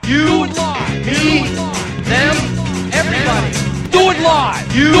You, do it live. Me, them, everybody. Do it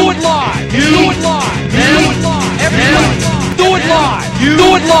live. You, do it live. You, do it live. Them, do it live. Everybody. Do it live. You, do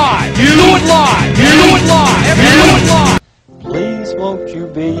it live. You, do it live. You, do it live. Everybody. Do it live. Please won't you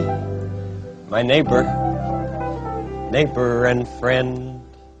be my neighbor and friend.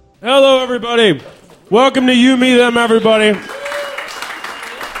 Hello, everybody. Welcome to You, Me, Them, Everybody.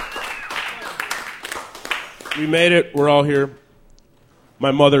 We made it. We're all here. My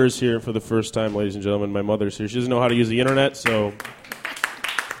mother is here for the first time, ladies and gentlemen. My mother's here. She doesn't know how to use the internet, so...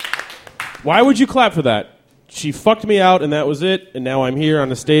 Why would you clap for that? She fucked me out, and that was it, and now I'm here on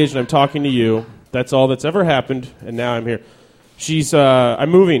the stage, and I'm talking to you. That's all that's ever happened, and now I'm here.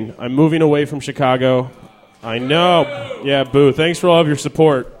 I'm moving. I'm moving away from Chicago. I know. Yeah, boo. Thanks for all of your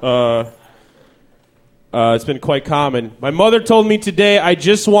support. It's been quite common. My mother told me today, I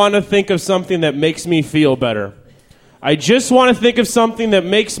just want to think of something that makes me feel better. I just want to think of something that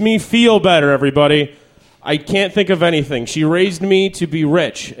makes me feel better, everybody. I can't think of anything. She raised me to be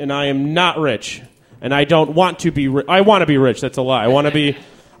rich, and I am not rich. And I don't want to be rich. I want to be rich. That's a lie. I want to be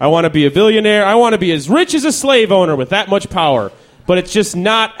a billionaire. I want to be as rich as a slave owner with that much power. But it's just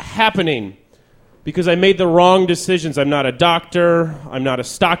not happening because I made the wrong decisions. I'm not a doctor. I'm not a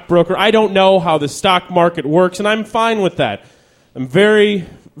stockbroker. I don't know how the stock market works, and I'm fine with that. I'm very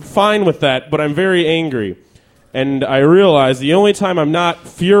fine with that, but I'm very angry. And I realize the only time I'm not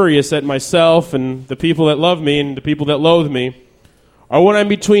furious at myself and the people that love me and the people that loathe me are when I'm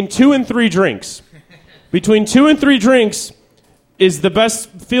between 2 and 3 drinks. Between 2 and 3 drinks is the best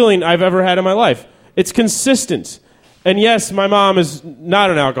feeling I've ever had in my life. It's consistent. And yes, my mom is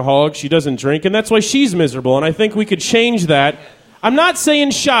not an alcoholic. She doesn't drink, and that's why she's miserable. And I think we could change that. I'm not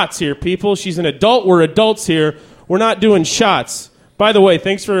saying shots here, people. She's an adult. We're adults here. We're not doing shots. By the way,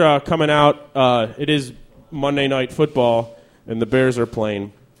 thanks for coming out. It is Monday Night Football, and the Bears are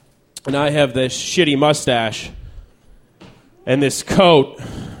playing. And I have this shitty mustache and this coat,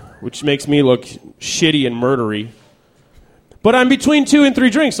 which makes me look shitty and murdery. But I'm between 2 and 3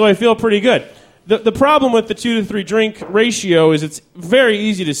 drinks, so I feel pretty good. The problem with the 2 to 3 drink ratio is it's very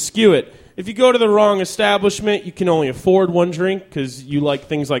easy to skew it. If you go to the wrong establishment, you can only afford 1 drink because you like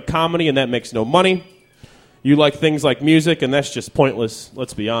things like comedy, and that makes no money. You like things like music, and that's just pointless,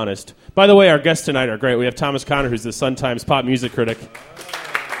 let's be honest. By the way, our guests tonight are great. We have Thomas Connor, who's the Sun-Times pop music critic.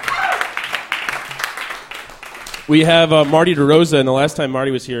 We have Marty DeRosa, and the last time Marty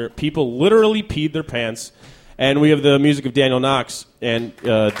was here, people literally peed their pants. And we have the music of Daniel Knox. And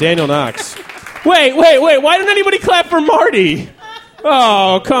Daniel Knox... Wait, why didn't anybody clap for Marty?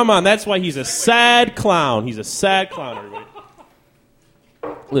 Oh, come on. That's why he's a sad clown. He's a sad clown, everybody.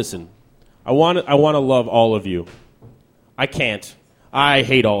 Listen, I want to love all of you. I can't. I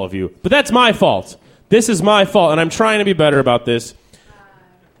hate all of you. But that's my fault. This is my fault, and I'm trying to be better about this.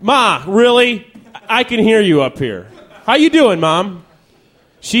 Ma, really? I can hear you up here. How you doing, Mom?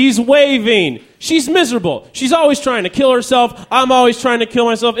 She's waving. She's miserable. She's always trying to kill herself. I'm always trying to kill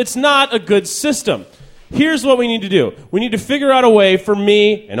myself. It's not a good system. Here's what we need to do. We need to figure out a way for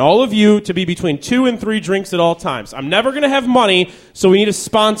me and all of you to be between 2 and 3 drinks at all times. I'm never going to have money, so we need a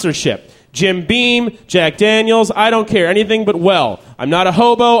sponsorship. Jim Beam, Jack Daniels, I don't care. Anything but well. I'm not a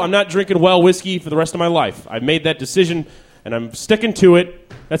hobo. I'm not drinking well whiskey for the rest of my life. I've made that decision, and I'm sticking to it.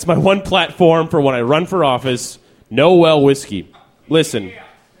 That's my one platform for when I run for office. No well whiskey. Listen.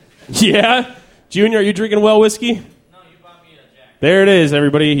 Yeah? Junior, are you drinking well whiskey? No, you bought me a Jack. There it is,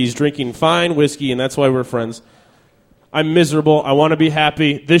 everybody. He's drinking fine whiskey, and that's why we're friends. I'm miserable. I want to be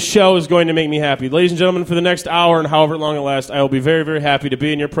happy. This show is going to make me happy. Ladies and gentlemen, for the next hour and however long it lasts, I will be very, very happy to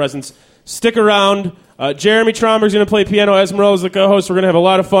be in your presence. Stick around. Jeremy Tromberg's going to play piano. Esmeralda's the co-host. We're going to have a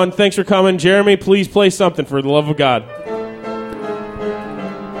lot of fun. Thanks for coming. Jeremy, please play something for the love of God.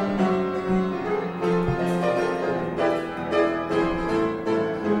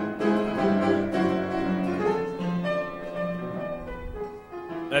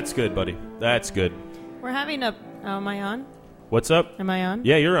 That's good, buddy. That's good. We're having a... Oh, am I on? What's up? Am I on?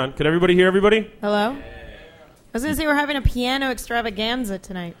 Yeah, you're on. Could everybody hear everybody? Hello? I was going to say we're having a piano extravaganza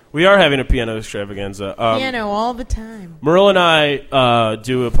tonight. We are having a piano extravaganza. Piano all the time. Merle and I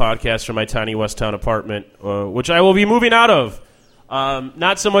do a podcast from my tiny West Town apartment, which I will be moving out of.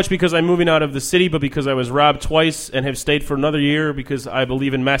 Not so much because I'm moving out of the city, but because I was robbed twice and have stayed for another year because I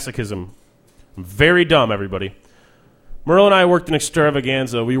believe in masochism. I'm very dumb, everybody. Merle and I worked in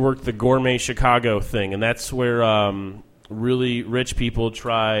extravaganza. We worked the Gourmet Chicago thing, and that's where really rich people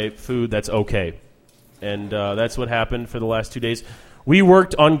try food that's okay. And that's what happened for the last 2 days. We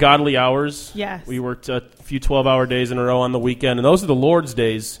worked ungodly hours. Yes. We worked a few 12-hour days in a row on the weekend, and those are the Lord's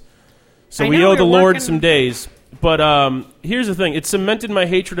days. So we owe the Lord some days. But here's the thing. It cemented my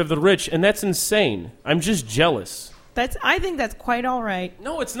hatred of the rich, and that's insane. I'm just jealous. I think that's quite all right.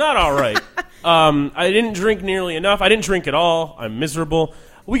 No, it's not all right. I didn't drink nearly enough. I didn't drink at all. I'm miserable.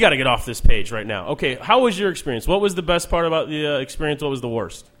 We got to get off this page right now. Okay, how was your experience? What was the best part about the experience? What was the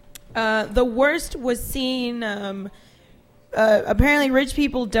worst? The worst was seeing, apparently rich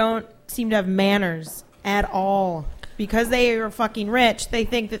people don't seem to have manners at all. Because they are fucking rich, they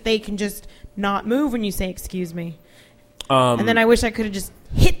think that they can just not move when you say, excuse me. And then I wish I could have just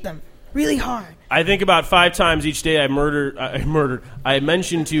hit them really hard. I think about 5 times each day I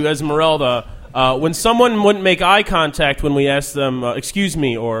mentioned to Esmeralda, when someone wouldn't make eye contact when we asked them, excuse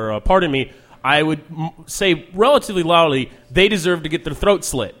me or pardon me, I would say relatively loudly, they deserve to get their throat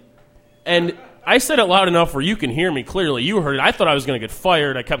slit. And I said it loud enough where you can hear me clearly. You heard it. I thought I was going to get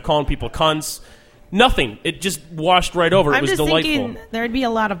fired. I kept calling people cunts. Nothing. It just washed right over. It was delightful. I'm just thinking there'd be a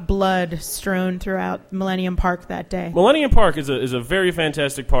lot of blood strewn throughout Millennium Park that day. Millennium Park is a very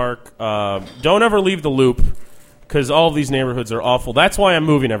fantastic park. Don't ever leave the loop because all of these neighborhoods are awful. That's why I'm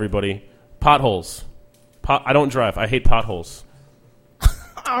moving, everybody. Potholes. I don't drive. I hate potholes.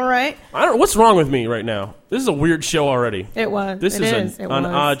 All right. I don't know. What's wrong with me right now? This is a weird show already. It was. This is an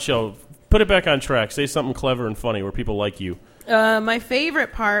odd show. Put it back on track. Say something clever and funny where people like you. My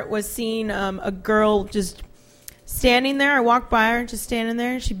favorite part was seeing a girl just standing there. I walked by her, just standing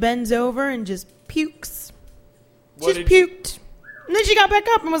there. She bends over and just pukes. Puked. And then she got back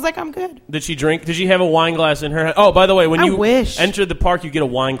up and was like, I'm good. Did she drink? Did she have a wine glass in her hand? Oh, by the way, when you wish. entered the park, you get a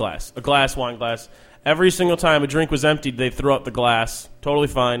wine glass. A wine glass. Every single time a drink was emptied, they threw out the glass. Totally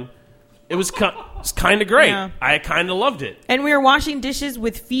fine. It was kind of great. Yeah. I kind of loved it. And we were washing dishes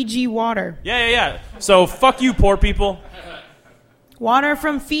with Fiji water. Yeah. So fuck you, poor people. Water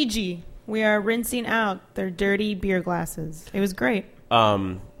from Fiji. We are rinsing out their dirty beer glasses. It was great.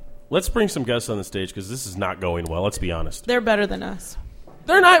 Let's bring some guests on the stage because this is not going well. Let's be honest. They're better than us.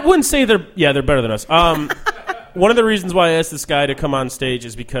 They're not. I wouldn't say they're. Yeah, they're better than us. One of the reasons why I asked this guy to come on stage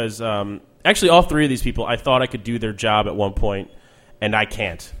is because actually all 3 of these people, I thought I could do their job at one point, and I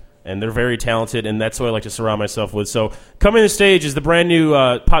can't. And they're very talented, and that's what I like to surround myself with. So coming to the stage is the brand new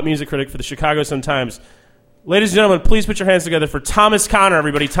pop music critic for the Chicago Sun-Times. Ladies and gentlemen, please put your hands together for Thomas Connor,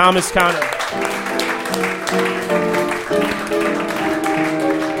 everybody. Thomas Connor.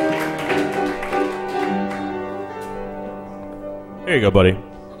 There you go, buddy.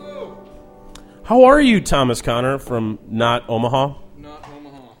 Hello. How are you, Thomas Connor from Not Omaha? Not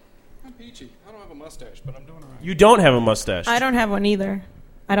Omaha. I'm peachy. I don't have a mustache, but I'm doing all right. You don't have a mustache. I don't have one either.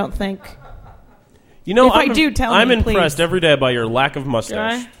 I don't think. You know, if I do, tell I'm me, impressed please. every day by your lack of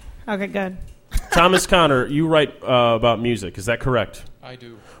mustache. Okay, good. Thomas Connor, you write about music. Is that correct? I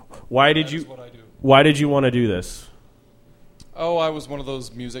do. Why That did is you? what I do. Why did you want to do this? Oh, I was one of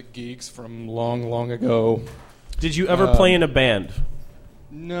those music geeks from long, long ago. Did you ever play in a band?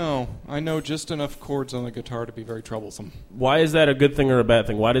 No, I know just enough chords on the guitar to be very troublesome. Why is that a good thing or a bad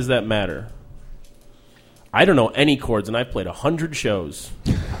thing? Why does that matter? I don't know any chords, and I've played 100 shows.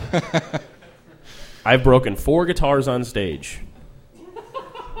 I've broken 4 guitars on stage.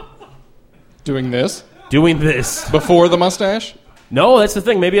 Doing this? Doing this. Before the mustache? No, that's the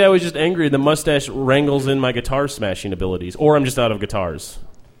thing. Maybe I was just angry the mustache wrangles in my guitar smashing abilities, or I'm just out of guitars.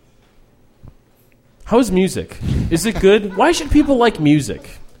 How's music? Is it good? Why should people like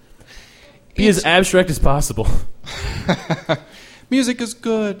music? Be as abstract as possible. Music is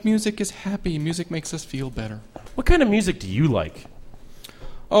good. Music is happy. Music makes us feel better. What kind of music do you like?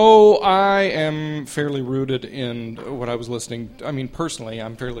 Oh, I am fairly rooted in what I was listening. I mean, personally,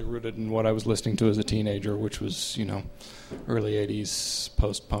 I'm fairly rooted in what I was listening to as a teenager, which was, early 80s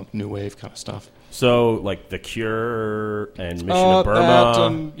post-punk, new wave kind of stuff. So, like The Cure and Mission of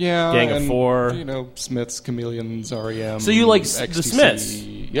Burma, Gang of Four. Smiths, Chameleons, R.E.M. So you like XTC. the Smiths?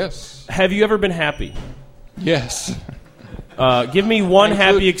 Yes. Have you ever been happy? Yes. Give me one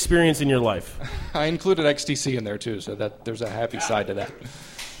happy experience in your life. I included XTC in there, too, so that there's a happy side to that.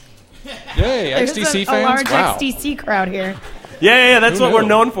 Yay, XTC fans? A large wow. XTC crowd here. Yeah, that's what we're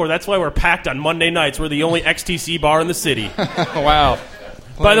known for. That's why we're packed on Monday nights. We're the only XTC bar in the city. Wow.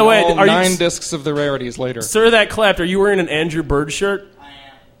 By the way, are 9 you discs of the rarities later. Sir, that clapped. Are you wearing an Andrew Bird shirt?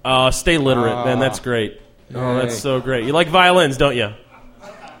 I am. Stay literate, man. That's great. Oh, that's so great. You like violins, don't you?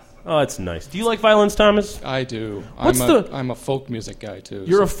 Oh, that's nice. Do you like violins, Thomas? I do. I'm a folk music guy, too.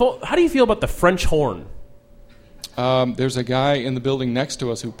 You're a folk. How do you feel about the French horn? There's a guy in the building next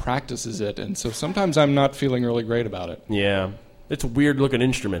to us who practices it, and so sometimes I'm not feeling really great about it. Yeah. It's a weird-looking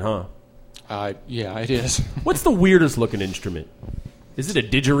instrument, huh? Yeah, it is. What's the weirdest-looking instrument? Is it a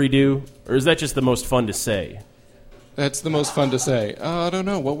didgeridoo, or is that just the most fun to say? That's the most fun to say. I don't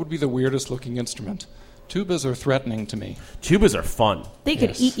know. What would be the weirdest-looking instrument? Tubas are threatening to me. Tubas are fun. They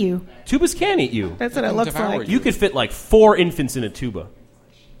could eat you. Tubas can eat you. That's what it looks devour like. You could fit like 4 infants in a tuba.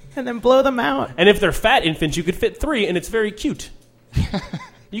 And then blow them out. And if they're fat infants, you could fit 3, and it's very cute.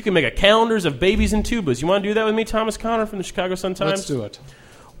 You can make a calendars of babies in tubas. You want to do that with me, Thomas Connor from the Chicago Sun-Times? Let's do it.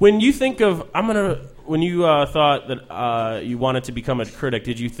 When you think of, when you thought that you wanted to become a critic,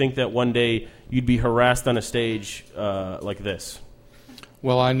 did you think that one day you'd be harassed on a stage like this?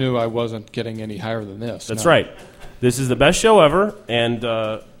 Well, I knew I wasn't getting any higher than this. That's no. right. This is the best show ever, and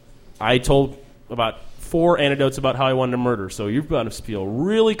I told about 4 anecdotes about how I wanted to murder, so you're going to feel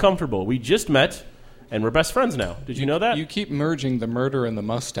really comfortable. We just met, and we're best friends now. Did you know that? You keep merging the murder and the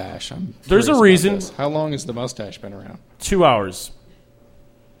mustache. There's a reason. How long has the mustache been around? 2 hours.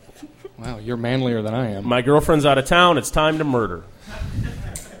 Wow, you're manlier than I am. My girlfriend's out of town. It's time to murder.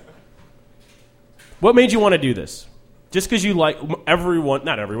 What made you want to do this? Just because you like everyone,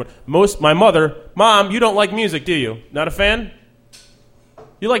 not everyone, my mother, Mom, you don't like music, do you? Not a fan?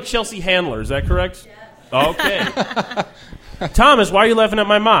 You like Chelsea Handler, is that correct? Yes. Okay. Thomas, why are you laughing at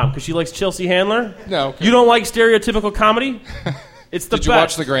my mom? Because she likes Chelsea Handler? No. Okay. You don't like stereotypical comedy? It's the Did you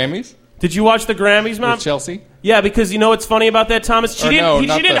watch the Grammys? Did you watch the Grammys, Mom? With Chelsea? Yeah, because you know what's funny about that, Thomas? She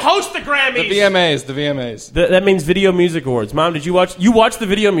didn't host the Grammys. The VMAs. That means Video Music Awards. Mom, did you watch? You watched the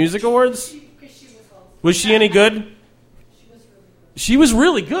Video Music Awards? Was she any good? She was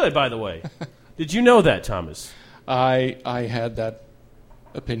really good, by the way. Did you know that, Thomas? I had that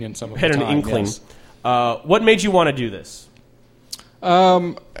opinion some of Had the an time. inkling. Yes. What made you want to do this?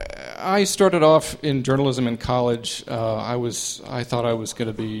 I started off in journalism in college. I thought I was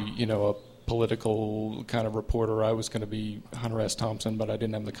going to be, a political kind of reporter. I was going to be Hunter S. Thompson, but I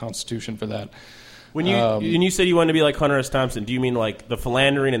didn't have the constitution for that. When you said you wanted to be like Hunter S. Thompson, do you mean like the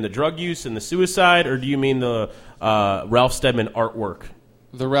philandering and the drug use and the suicide, or do you mean the Ralph Steadman artwork?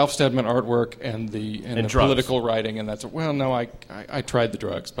 The Ralph Steadman artwork and the drugs. political writing, and that's no. I tried the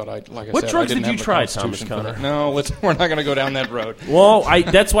drugs, but What drugs didn't did you have the try, constitution Thomas for Connor? that. No, we're not going to go down that road. Well,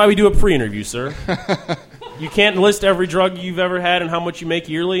 that's why we do a pre-interview, sir. You can't list every drug you've ever had and how much you make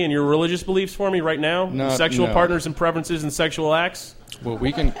yearly and your religious beliefs for me right now? No, sexual no. partners and preferences and sexual acts? Well,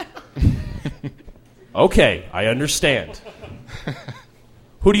 we can. Okay, I understand.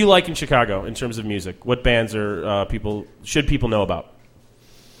 Who do you like in Chicago in terms of music? What bands should people know about?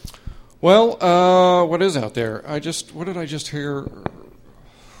 Well, what is out there? What did I just hear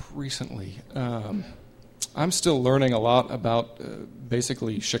recently? I'm still learning a lot about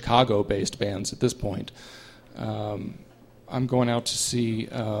basically Chicago-based bands at this point. I'm going out to see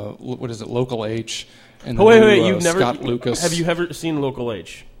Local H and Scott Lucas. Have you ever seen Local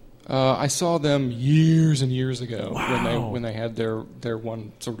H? I saw them years and years ago when they had their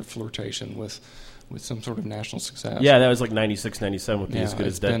one sort of flirtation with some sort of national success. Yeah, that was like 96, 97 with the As Good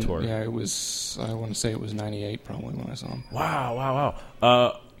as Dead tour. Yeah, it was. I want to say it was 98 probably when I saw him. Wow.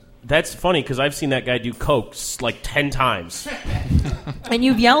 That's funny because I've seen that guy do coke like 10 times. And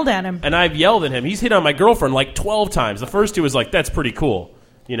you've yelled at him. And I've yelled at him. He's hit on my girlfriend like 12 times. The first 2 was like, that's pretty cool.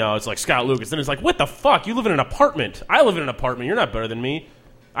 It's like Scott Lucas. Then it's like, what the fuck? You live in an apartment. I live in an apartment. You're not better than me.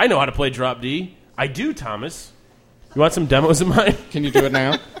 I know how to play drop D. I do, Thomas. You want some demos of mine? Can you do it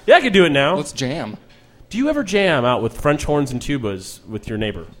now? Yeah, I can do it now. Let's jam. Do you ever jam out with French horns and tubas with your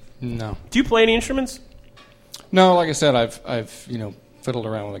neighbor? No. Do you play any instruments? No, like I said, I've fiddled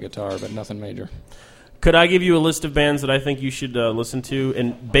around with a guitar, but nothing major. Could I give you a list of bands that I think you should listen to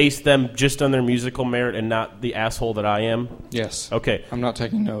and base them just on their musical merit and not the asshole that I am? Yes. Okay. I'm not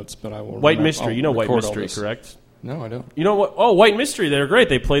taking notes, but I will. White Mystery. You know White record all Mystery, this. correct? No, I don't. You know what? Oh, White Mystery. They're great.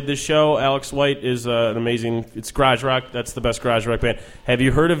 They played this show. Alex White is an amazing. It's garage rock. That's the best garage rock band. Have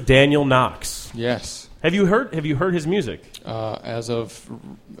you heard of Daniel Knox? Yes. Have you heard his music? As of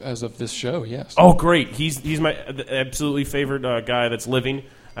this show, yes. Oh, great. He's my absolutely favorite guy that's living.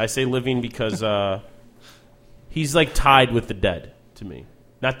 I say living because he's like tied with the Dead to me.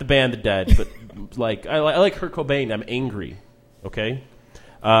 Not the band The Dead, but like I like Kurt Cobain. I'm angry. Okay.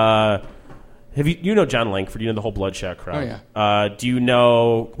 Have you know John Langford? You know the whole Bloodshot crowd. Oh yeah. Do you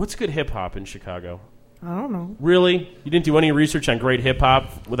know what's good hip hop in Chicago? I don't know. Really? You didn't do any research on great hip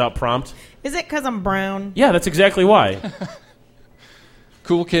hop without prompt? Is it because I'm brown? Yeah, that's exactly why.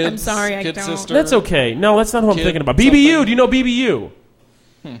 Cool Kids. I'm sorry, I Kid don't. Sister. That's okay. No, that's not who I'm Kid thinking about. something. BBU. Do you know BBU?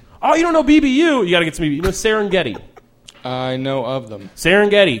 Oh, you don't know BBU? You got to get some BBU. You know Serengeti. I know of them.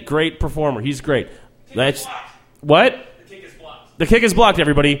 Serengeti, great performer. He's great. That's what? The kick is blocked. The kick is blocked,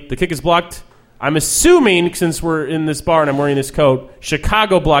 everybody. The kick is blocked. I'm assuming, since we're in this bar and I'm wearing this coat,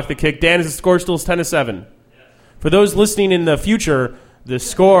 Chicago blocked the kick. Dan, is the score still 10-7? For those listening in the future, the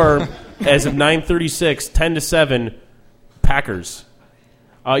score as of 9:36, 10-7, Packers.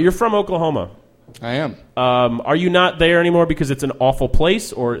 You're from Oklahoma. I am. Are you not there anymore because it's an awful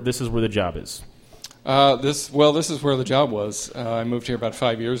place, or this is where the job is? This is where the job was. I moved here about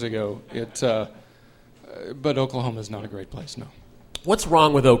 5 years ago. But Oklahoma is not a great place, no. What's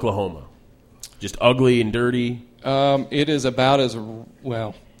wrong with Oklahoma? Just ugly and dirty? It is about as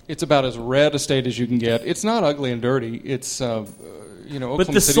it's about as red a state as you can get. It's not ugly and dirty. It's Oklahoma But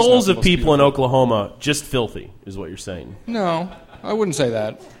the City's souls not of people beautiful. in Oklahoma just filthy, is what you're saying. No, I wouldn't say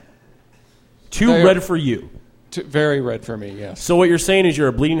that. Too They are- red for you. Very red for me. Yes. So what you're saying is you're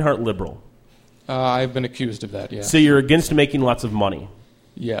a bleeding heart liberal. I've been accused of that. Yes. So you're against making lots of money.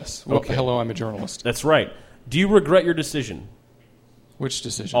 Yes. Well, Okay. hello, I'm a journalist. That's right. Do you regret your decision? Which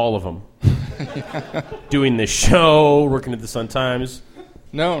decision? All of them. Doing this show, working at the Sun-Times.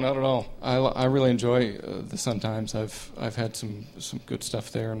 No, not at all. I really enjoy the Sun-Times. I've had some good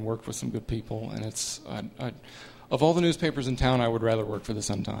stuff there and worked with some good people. And it's of all the newspapers in town, I would rather work for the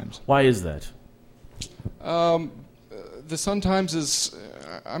Sun-Times. Why is that? The Sun-Times is.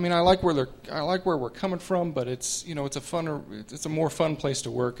 I mean, I like where we're coming from, but it's it's a more fun place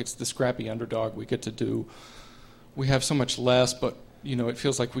to work. It's the scrappy underdog we get to do. We have so much less, but it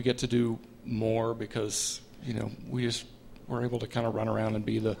feels like we get to do more because we're able to kind of run around and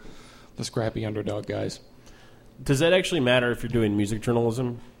be the scrappy underdog guys. Does that actually matter if you're doing music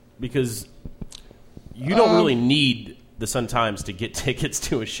journalism? Because you don't really need the Sun-Times to get tickets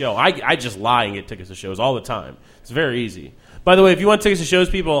to a show. I just lie and get tickets to shows all the time. It's very easy. By the way, if you want tickets to shows,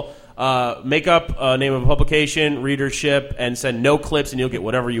 people, make up a name of a publication, readership, and send no clips, and you'll get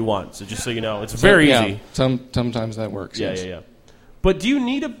whatever you want. So just so you know, it's very easy. Sometimes that works. Yeah, yes. yeah. But do you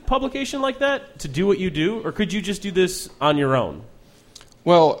need a publication like that to do what you do, or could you just do this on your own?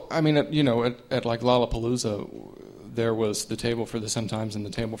 Well, I mean, at like Lollapalooza, there was the table for the Sun-Times and the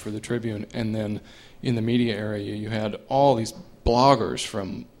table for the Tribune, and then in the media area, you had all these bloggers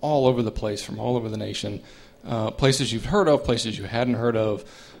from all over the place, from all over the nation, places you've heard of, places you hadn't heard of.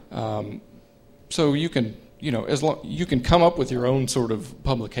 So you can, you can come up with your own sort of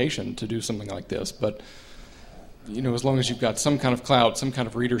publication to do something like this, but as long as you've got some kind of clout, some kind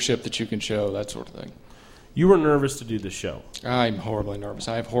of readership that you can show, that sort of thing. You were nervous to do this show. I'm horribly nervous.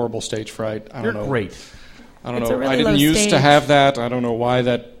 I have horrible stage fright. I don't know. You're great. I don't It's know. a really I didn't low used to stage. have that. I don't know why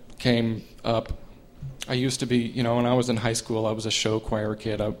that came up. I used to be, when I was in high school, I was a show choir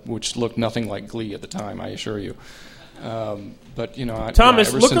kid, which looked nothing like Glee at the time, I assure you. But, Thomas,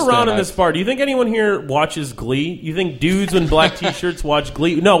 ever look since around then, in this bar. Do you think anyone here watches Glee? You think dudes in black T-shirts watch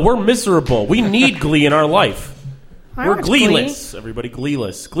Glee? No, we're miserable. We need Glee in our life. I We're watch Gleeless. Everybody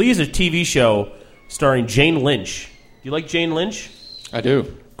Gleeless. Glee is a TV show starring Jane Lynch. Do you like Jane Lynch? I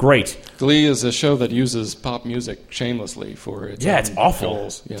do. Great. Glee is a show that uses pop music shamelessly for its Yeah, it's own awful.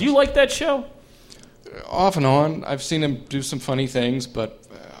 goals. Yes. Do you like that show? Off and on. I've seen him do some funny things, but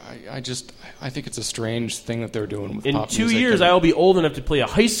I think it's a strange thing that they're doing with In pop 2 music. years, and- I will be old enough to play a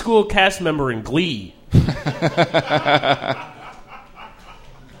high school cast member in Glee.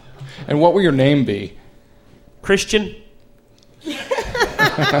 And what will your name be? Christian?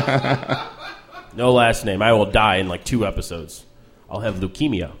 No last name. I will die in like 2 episodes. I'll have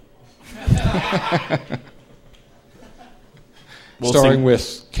leukemia. We'll Starring sing-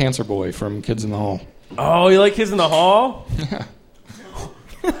 with Cancer Boy from Kids in the Hall. Oh, you like Kids in the Hall? Yeah.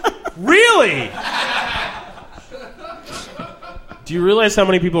 Really? Do you realize how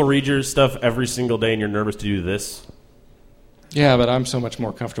many people read your stuff every single day and you're nervous to do this? Yeah, but I'm so much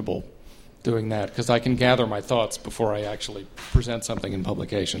more comfortable doing that because I can gather my thoughts before I actually present something in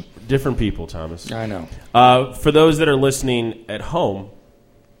publication. Different people, Thomas. I know. For those that are listening at home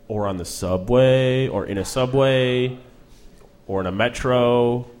or on the subway or in a subway or in a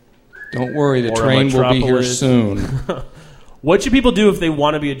metro, Don't worry, the Or a train will be here metropolis. soon. what should people do if they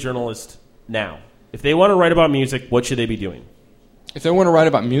want to be a journalist now? If they want to write about music, what should they be doing? If they want to write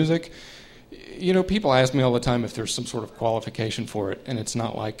about music, people ask me all the time if there's some sort of qualification for it, and it's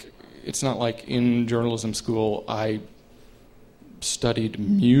not like in journalism school I studied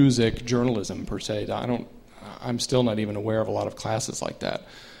music journalism per se. I'm still not even aware of a lot of classes like that.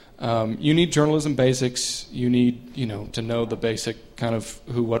 You need journalism basics. You need to know the basic kind of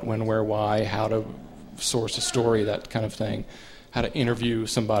who, what, when, where, why, how to source a story, that kind of thing, how to interview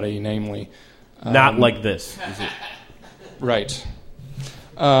somebody, namely. Not like this. Right.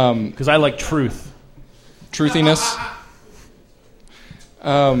 Because I like truth. Truthiness.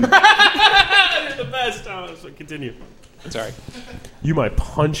 You're the best, Thomas. Continue. Sorry. You might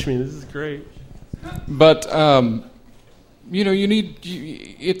punch me. This is great. But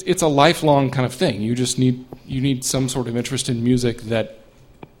it's a lifelong kind of thing. You need some sort of interest in music that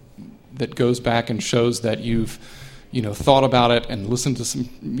goes back and shows that you've thought about it and listened to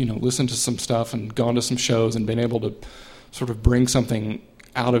some stuff and gone to some shows and been able to sort of bring something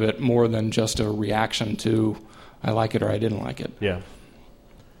out of it more than just a reaction to I like it or I didn't like it. Yeah.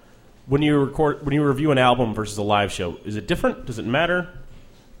 When you review an album versus a live show, is it different? Does it matter?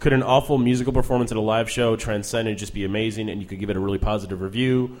 Could an awful musical performance at a live show transcend and just be amazing and you could give it a really positive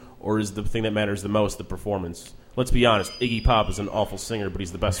review? Or is the thing that matters the most the performance? Let's be honest, Iggy Pop is an awful singer, but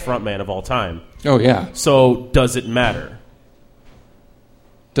he's the best frontman of all time. Oh, yeah. So does it matter?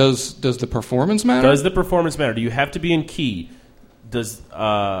 Does the performance matter? Does the performance matter? Do you have to be in key? Is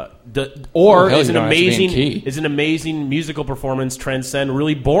an amazing musical performance transcend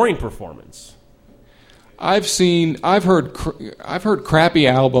really boring performance? I've heard crappy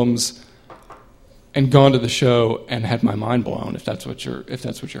albums and gone to the show and had my mind blown. If that's what you're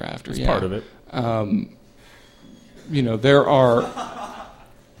after, It's part of it.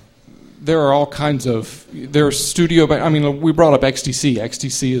 There are all kinds of studio. I mean, we brought up XTC.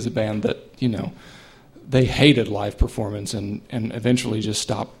 XTC is a band that they hated live performance and eventually just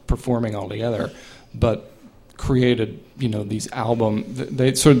stopped performing altogether, but created these album.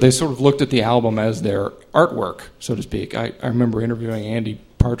 They sort of looked at the album as their artwork, so to speak. I remember interviewing Andy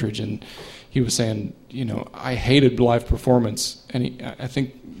Partridge, and he was saying, I hated live performance, and I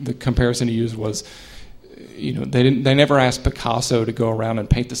think the comparison he used was, they never asked Picasso to go around and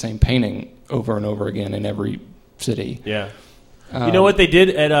paint the same painting over and over again in every city. Yeah. You know what they did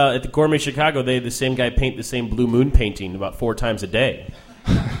at the Gourmet Chicago? They had the same guy paint the same Blue Moon painting about 4 times a day.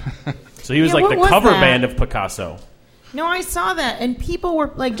 So he was like the cover band of Picasso. No, I saw that, and people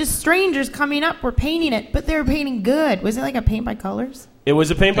were like just strangers coming up were painting it, but they were painting good. Was it like a paint by colors? It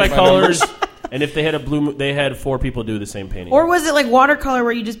was a paint by colors, and if they had they had 4 people do the same painting. Or was it like watercolor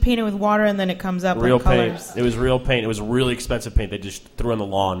where you just paint it with water and then it comes up real like colors? Paint. It was real paint. It was really expensive paint. They just threw on the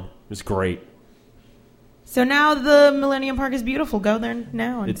lawn. It was great. So now the Millennium Park is beautiful. Go there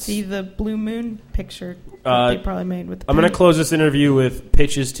now and see the Blue Moon picture that they probably made with the I'm going to close this interview with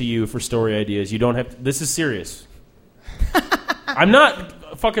pitches to you for story ideas. You don't have to, this is serious. I'm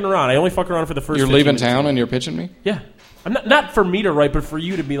not fucking around. I only fuck around for the first. You're leaving town and you're pitching me? Yeah. I'm not for me to write, but for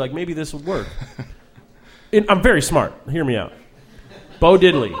you to be like, maybe this would work. I'm very smart. Hear me out. Bo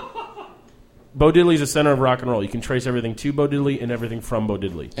Diddley. Bo Diddley is the center of rock and roll. You can trace everything to Bo Diddley and everything from Bo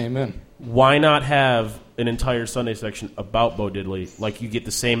Diddley. Amen. Why not have an entire Sunday section about Bo Diddley? Like you get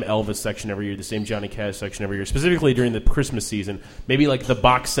the same Elvis section every year, the same Johnny Cash section every year, specifically during the Christmas season. Maybe like the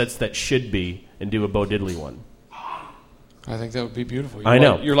box sets that should be, and do a Bo Diddley one. I think that would be beautiful. I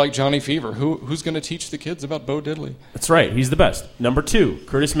know. You're like Johnny Fever. Who's going to teach the kids about Bo Diddley? That's right. He's the best. Number 2,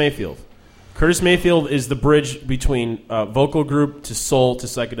 Curtis Mayfield. Curtis Mayfield is the bridge between vocal group to soul to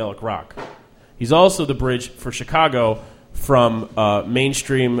psychedelic rock. He's also the bridge for Chicago from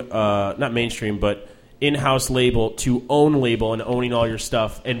mainstream, not mainstream, but in-house label to own label and owning all your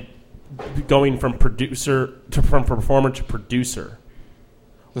stuff and going from from performer to producer.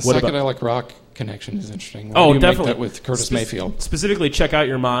 The psychedelic rock connection is interesting. Definitely. Make that with Curtis Mayfield. Specifically, Check Out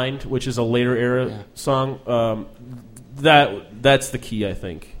Your Mind, which is a later era song. That's the key, I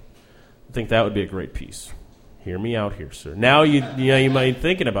think. I think that would be a great piece. Hear me out here, sir. Now you might be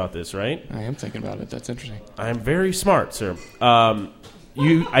thinking about this, right? I am thinking about it. That's interesting. I'm very smart, sir.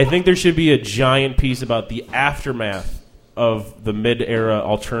 I think there should be a giant piece about the aftermath of the mid-era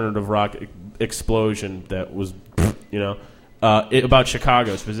alternative rock explosion that was, about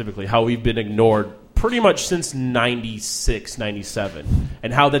Chicago specifically, how we've been ignored pretty much since 96, 97,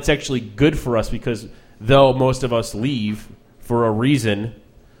 and how that's actually good for us because though most of us leave for a reason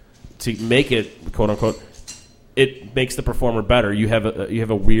to make it, quote-unquote, it makes the performer better. You have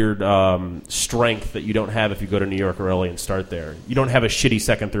a weird strength that you don't have if you go to New York or LA and start there. You don't have a shitty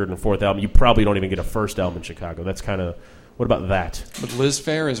second, third, and fourth album. You probably don't even get a first album in Chicago. That's kind of... What about that? But Liz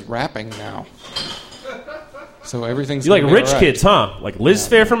Phair is rapping now. So everything's... You like rich kids, huh? Like Liz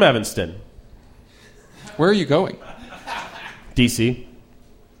Phair from Evanston. Where are you going? D.C.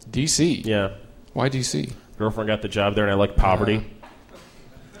 D.C.? Yeah. Why D.C.? Girlfriend got the job there and I like poverty.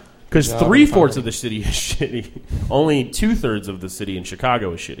 Because 3/4 of the city is shitty. Only 2/3 of the city in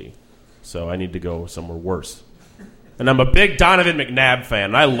Chicago is shitty. So I need to go somewhere worse. And I'm a big Donovan McNabb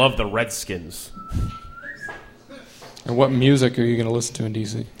fan. And I love the Redskins. And what music are you going to listen to in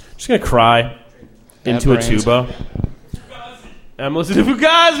D.C.? Just going to cry into a tuba. I'm listening to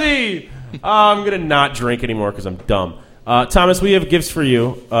Fugazi. I'm going to not drink anymore because I'm dumb. Thomas, we have gifts for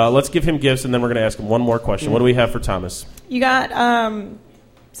you. Let's give him gifts, and then we're going to ask him one more question. What do we have for Thomas? You got...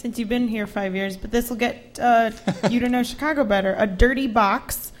 since you've been here 5 years, but this will get you to know Chicago better. A dirty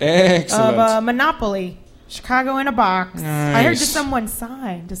box of Monopoly. Chicago in a box. Nice. I heard someone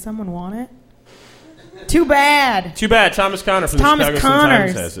sign. Does someone want it? Too bad. Too bad. Thomas Connor from Thomas the Chicago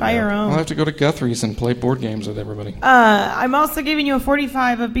Sun-Times Connors. has it. Buy now. your I'll own. have to go to Guthrie's and play board games with everybody. I'm also giving you a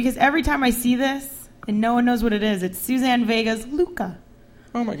 45 of because every time I see this and no one knows what it is, it's Suzanne Vega's Luca.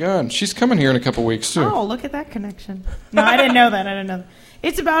 Oh my God, she's coming here in a couple weeks too. Oh, look at that connection. No, I didn't know that.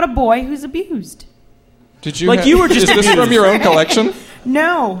 It's about a boy who's abused. Did you? Like you were just Is this abused. from your own collection?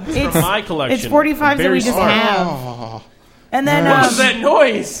 No, it's my collection. It's 45s that Very we just smart. have. Oh. And then What was that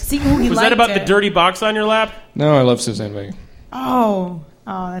noise? see who he Was that liked about it. the dirty box on your lap? No, I love Suzanne Vega. Oh,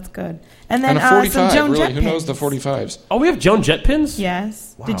 that's good. And then And a 45. some Joan Really, Jett who knows the pins. 45s? Oh, we have Joan Jett pins?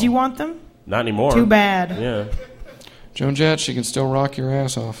 Yes. Wow. Did you want them? Not anymore. Too bad. Yeah. Joan Jett, she can still rock your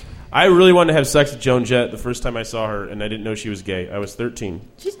ass off. I really wanted to have sex with Joan Jett the first time I saw her, and I didn't know she was gay. I was 13.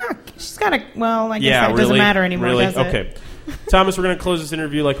 She's not. She's got a. Well, I guess Yeah, that really? doesn't matter anymore, Really? does it? Okay. Thomas, we're going to close this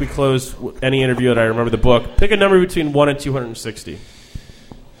interview like we close any interview that I remember the book. Pick a number between 1 and 260.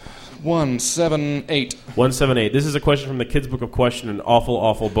 178. 178. This is a question from the Kids Book of Question, an awful,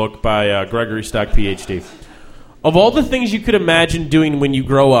 awful book by Gregory Stock, Ph.D. Of all the things you could imagine doing when you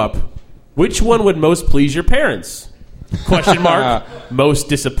grow up, which one would most please your parents? Question mark. Most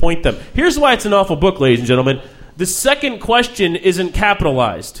disappoint them. Here's why it's an awful book, ladies and gentlemen. The second question isn't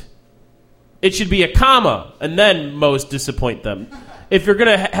capitalized. It should be a comma, and then most disappoint them. If you're going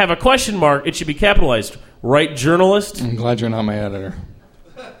to have a question mark, it should be capitalized. Right, journalist? I'm glad you're not my editor.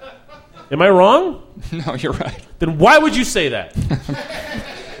 Am I wrong? No, you're right. Then why would you say that?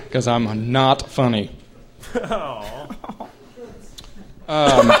 Because I'm not funny.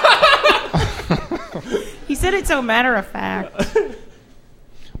 He said it so matter of fact.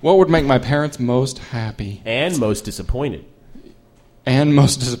 What would make my parents most happy? And most disappointed. And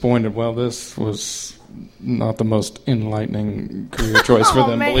most disappointed. Well, this was not the most enlightening career choice for Oh,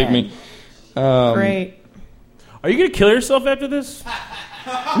 them, man. believe me. Great. Are you going to kill yourself after this?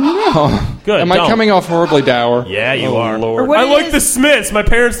 No. Good. Am I don't. coming off horribly dour? Yeah, you Oh, are. Lord. Or what I it like is- the Smiths. My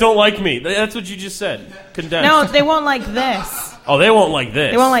parents don't like me. That's what you just said. Condensed. No, they won't like this. Oh, they won't like this.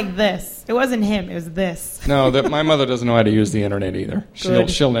 They won't like this. It wasn't him. It was this. No, my mother doesn't know how to use the internet either.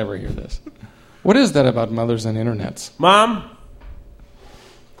 She'll never hear this. What is that about mothers and internets? Mom?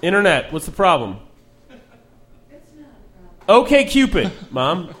 Internet. What's the problem? OK Cupid,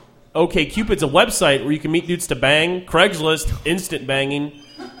 Mom. OK Cupid's a website where you can meet dudes to bang. Craigslist, instant banging.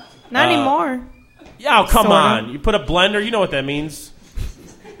 Not anymore. Yeah, oh, come Sorta. on. You put a blender, you know what that means.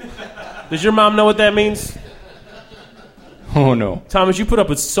 Does your mom know what that means? Oh, no. Thomas, you put up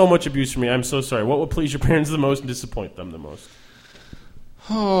with so much abuse from me. I'm so sorry. What would please your parents the most and disappoint them the most?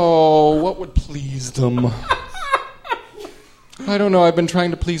 Oh, what would please them? I don't know. I've been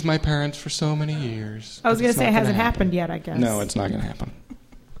trying to please my parents for so many years. I was but going it's to say not it hasn't gonna happened yet, I guess. No, it's not going to happen.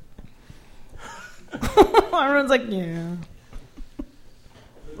 Everyone's like, yeah.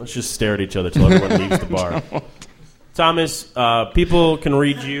 Let's just stare at each other till everyone leaves the bar. Thomas, people can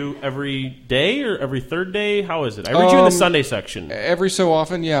read you every day or every third day? How is it? I read you in the Sunday section. Every so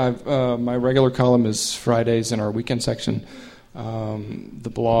often, yeah. My regular column is Fridays in our weekend section.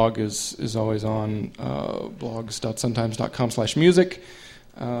 The blog is always on blogs.suntimes.com/music.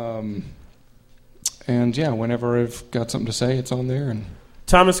 And yeah, whenever I've got something to say, it's on there. And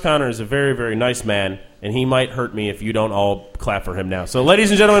Thomas Connor is a very, very nice man, and he might hurt me if you don't all clap for him now. So, ladies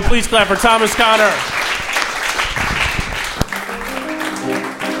and gentlemen, please clap for Thomas Connor.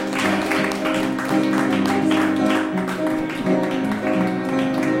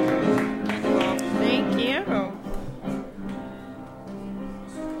 Thank you.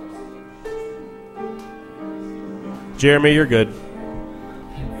 Jeremy, you're good.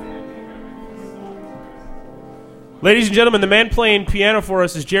 Ladies and gentlemen, the man playing piano for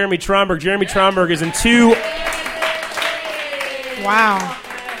us is Jeremy Tromberg. Jeremy Tromberg is in two... Wow.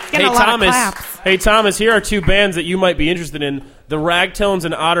 It's getting a lot of claps. Hey, Thomas, here are two bands that you might be interested in. The Ragtones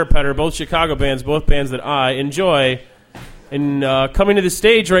and Otter Petter, both Chicago bands, both bands that I enjoy. And coming to the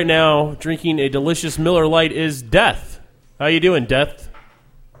stage right now, drinking a delicious Miller Lite, is Death. How you doing, Death?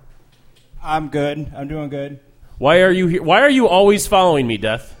 I'm good. I'm doing good. Why are you here? Why are you always following me,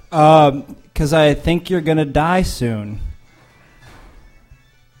 Death? Because I think you're going to die soon.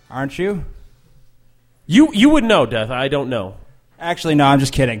 Aren't you? You would know, Death. I don't know. Actually, no, I'm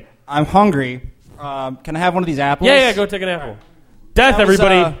just kidding. I'm hungry. Can I have one of these apples? Yeah, go take an apple. Death,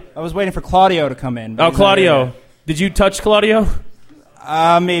 everybody. I was waiting for Claudio to come in. but Oh, he's not Claudio. here Did you touch Claudio?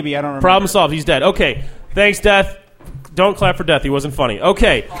 yet. Maybe. I don't remember. Problem solved. He's dead. Okay. Thanks, Death. Don't clap for Death. He wasn't funny.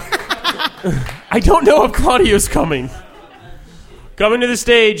 Okay. I don't know if Claudio's coming. Coming to the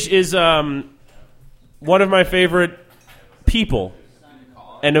stage is one of my favorite people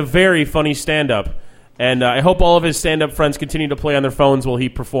and a very funny stand-up. And I hope all of his stand-up friends continue to play on their phones while he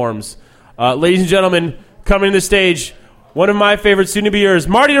performs. Ladies and gentlemen, coming to the stage, one of my favorite, soon to be yours,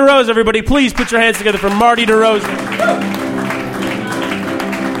 Marty DeRose. Everybody, please put your hands together for Marty DeRose.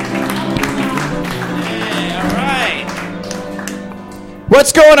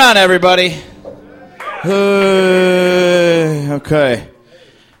 What's going on, everybody? Okay.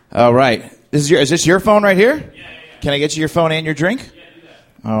 All right. Is this your phone right here? Yeah. Can I get you your phone and your drink? Yeah, do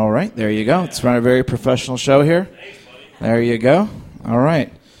that. All right. There you go. Let's run a very professional show here. Thanks, buddy. There you go. All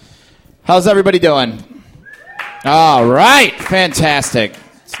right. How's everybody doing? All right. Fantastic.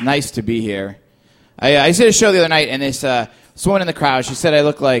 It's nice to be here. I did a show the other night, and this woman in the crowd, she said I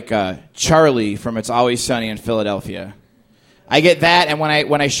look like Charlie from It's Always Sunny in Philadelphia. I get that, and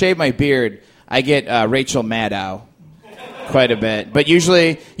when I shave my beard, I get Rachel Maddow quite a bit. But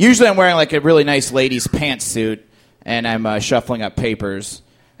usually I'm wearing like a really nice ladies' pantsuit, and I'm shuffling up papers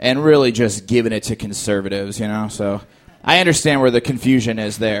and really just giving it to conservatives, you know? So I understand where the confusion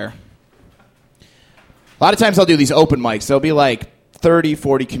is there. A lot of times I'll do these open mics. There'll be like 30,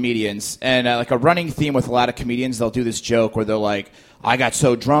 40 comedians, and like a running theme with a lot of comedians, they'll do this joke where they're like, I got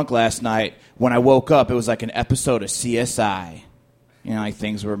so drunk last night, when I woke up, it was like an episode of CSI. You know, like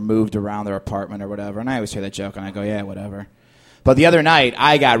things were moved around their apartment or whatever. And I always hear that joke, and I go, yeah, whatever. But the other night,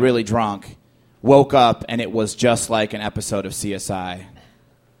 I got really drunk, woke up, and it was just like an episode of CSI.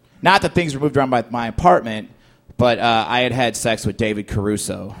 Not that things were moved around by my apartment, but I had sex with David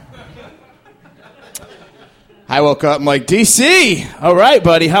Caruso. I woke up, I'm like, DC, all right,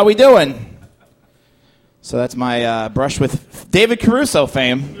 buddy, how we doing? So that's my brush with David Caruso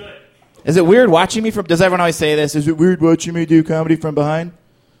fame. Is it weird watching me from... Does everyone always say this? Is it weird watching me do comedy from behind?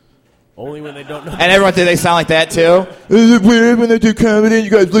 Only when they don't know. And everyone, do they sound like that, too? Is it weird when they do comedy and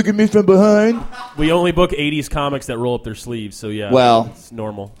you guys look at me from behind? We only book 80s comics that roll up their sleeves, so yeah. Well... It's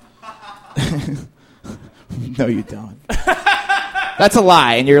normal. No, you don't. That's a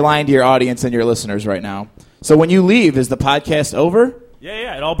lie, and you're lying to your audience and your listeners right now. So when you leave, is the podcast over?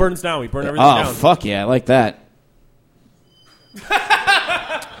 Yeah, it all burns down. We burn everything down. Oh, fuck yeah, I like that.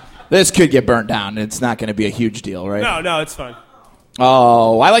 This could get burnt down. It's not going to be a huge deal, right? No, it's fine.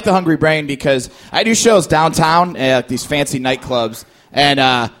 Oh, I like the Hungry Brain because I do shows downtown at these fancy nightclubs, and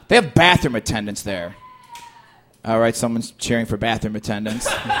they have bathroom attendants there. All right, someone's cheering for bathroom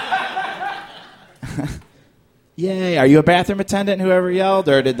attendants. Yay. Are you a bathroom attendant, whoever yelled,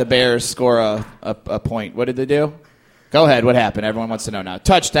 or did the Bears score a point? What did they do? Go ahead. What happened? Everyone wants to know now.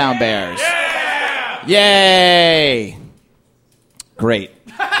 Touchdown, Bears. Yeah! Yay. Great.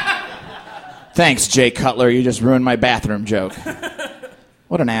 Thanks, Jay Cutler. You just ruined my bathroom joke.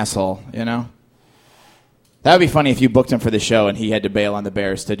 What an asshole, you know? That would be funny if you booked him for the show and he had to bail on the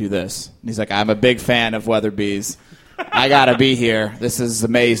Bears to do this. And he's like, I'm a big fan of Weatherby's. I got to be here. This is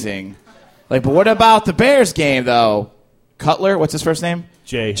amazing. Like, but what about the Bears game, though? Cutler? What's his first name?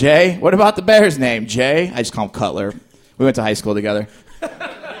 Jay. Jay? What about the Bears name? Jay? I just call him Cutler. We went to high school together.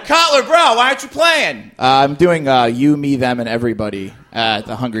 Cutler, bro, why aren't you playing? I'm doing You, Me, Them, and Everybody at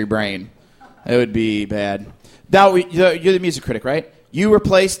the Hungry Brain. It would be bad. Now, you're the music critic, right? You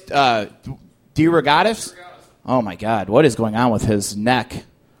replaced DeRogatis? Oh, my God. What is going on with his neck?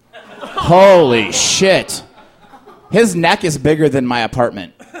 Holy shit. His neck is bigger than my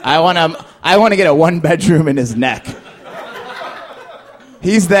apartment. I want to get a one-bedroom in his neck.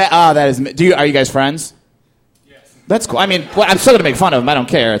 He's that... that is... Are you guys friends? Yes. That's cool. I mean, I'm still going to make fun of him. I don't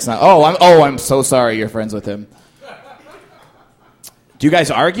care. It's not... I'm so sorry you're friends with him. Do you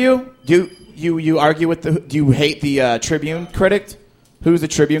guys argue? Do you argue with the... Do you hate the Tribune critic? Who's the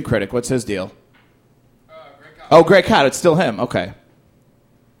Tribune critic? What's his deal? Greg Cott. Oh, Greg Cott. It's still him. Okay.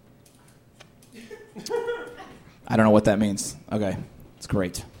 I don't know what that means. Okay. It's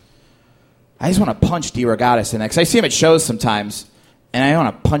great. I just want to punch DeRogatis in that because I see him at shows sometimes, and I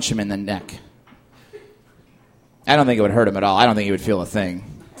want to punch him in the neck. I don't think it would hurt him at all. I don't think he would feel a thing.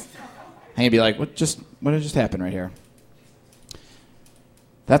 And he'd be like, what did just happen right here?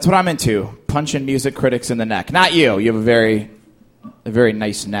 That's what I'm into, punching music critics in the neck. Not you. You have a very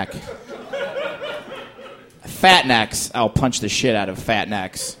nice neck. Fat necks, I'll punch the shit out of fat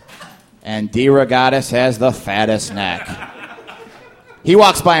necks. And DeRogatis has the fattest neck. He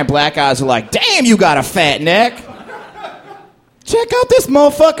walks by and black guys are like, damn, you got a fat neck. Check out this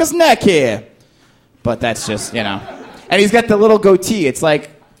motherfucker's neck here. But that's just, you know. And he's got the little goatee. It's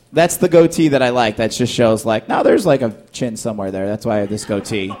like, that's the goatee that I like. That just shows like, no, there's like a chin somewhere there. That's why I have this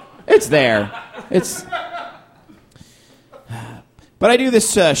goatee. It's there. But I do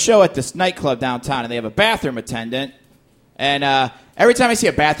this show at this nightclub downtown, and they have a bathroom attendant. And every time I see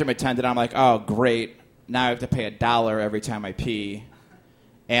a bathroom attendant, I'm like, oh, great. Now I have to pay $1 every time I pee.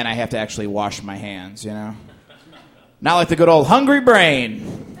 And I have to actually wash my hands, you know? Not like the good old Hungry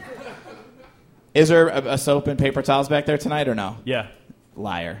Brain. Is there a soap and paper towels back there tonight or no? Yeah.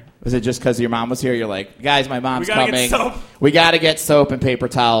 Liar. Was it just because your mom was here? You're like, guys, my mom's We gotta coming. get soap. We got to get soap and paper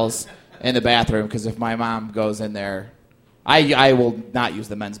towels in the bathroom because if my mom goes in there, I will not use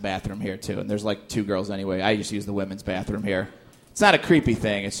the men's bathroom here too. And there's like 2 girls anyway. I just use the women's bathroom here. It's not a creepy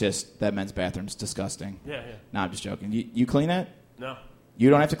thing. It's just that men's bathroom's disgusting. Yeah. No, I'm just joking. You clean it? No. You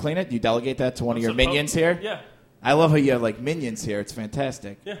don't have to clean it? You delegate that to one of your minions here? Yeah. I love how you have like minions here. It's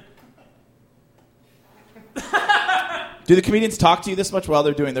fantastic. Yeah. Do the comedians talk to you this much while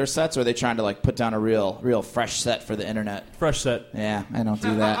they're doing their sets, or are they trying to like put down a real fresh set for the internet? Fresh set. Yeah, I don't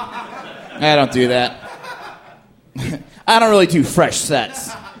do that. I don't do that. I don't really do fresh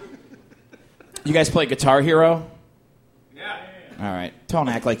sets. You guys play Guitar Hero? Yeah. All right. Don't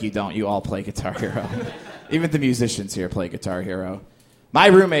act like you don't. You all play Guitar Hero. Even the musicians here play Guitar Hero. My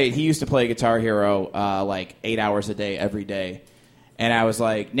roommate, he used to play Guitar Hero like 8 hours a day, every day. And I was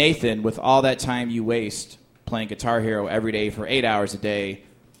like, Nathan, with all that time you waste playing Guitar Hero every day for 8 hours a day,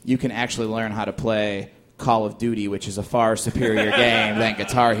 you can actually learn how to play Call of Duty, which is a far superior game than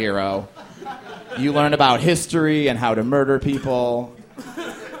Guitar Hero. You learn about history and how to murder people.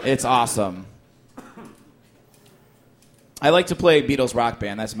 It's awesome. I like to play Beatles Rock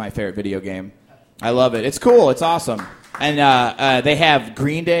Band. That's my favorite video game. I love it. It's cool. It's awesome. And they have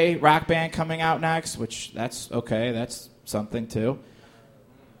Green Day Rock Band coming out next, which that's okay. That's something, too.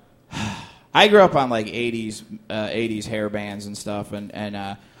 I grew up on, like, 80s hair bands and stuff, and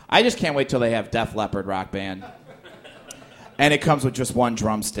I just can't wait till they have Def Leppard Rock Band. And it comes with just one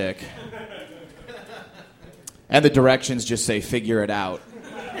drumstick. And the directions just say, figure it out.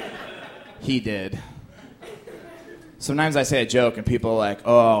 He did. Sometimes I say a joke and people are like,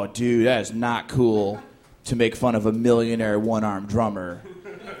 oh, dude, that is not cool to make fun of a millionaire one-armed drummer.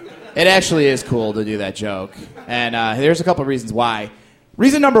 It actually is cool to do that joke. And there's a couple of reasons why.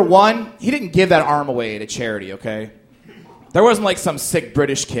 Reason number 1, he didn't give that arm away to charity, okay? There wasn't like some sick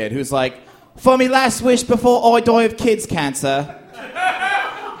British kid who's like, for me last wish before I die of kids cancer,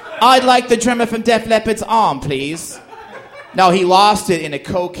 I'd like the drummer from Def Leppard's arm, please. No, he lost it in a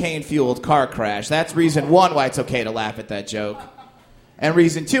cocaine-fueled car crash. That's reason 1 why it's okay to laugh at that joke. And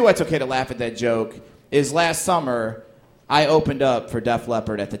reason 2 why it's okay to laugh at that joke is last summer, I opened up for Def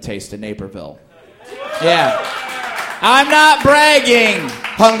Leppard at the Taste of Naperville. Yeah. I'm not bragging,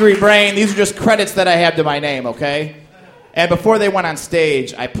 hungry brain. These are just credits that I have to my name, okay? And before they went on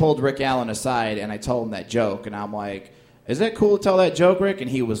stage, I pulled Rick Allen aside and I told him that joke. And I'm like, is it cool to tell that joke, Rick? And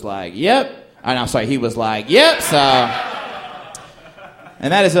he was like, yep. He was like, yep, so...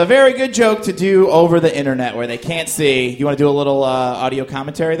 And that is a very good joke to do over the internet where they can't see. You want to do a little audio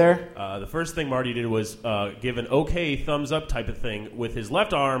commentary there? The first thing Marty did was give an okay thumbs up type of thing with his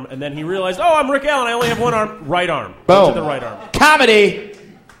left arm, and then he realized, oh, I'm Rick Allen. I only have one arm. Right arm. Boom. To the right arm. Comedy!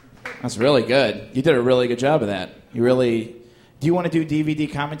 That's really good. You did a really good job of that. You really... Do you want to do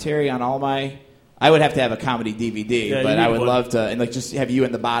DVD commentary on all my... I would have to have a comedy DVD, Yeah, but you I need would one. love to... And like just have you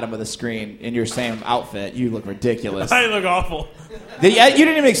in the bottom of the screen in your same outfit. You look ridiculous. I look awful. You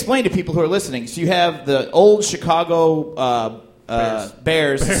didn't even explain to people who are listening. So you have the old Chicago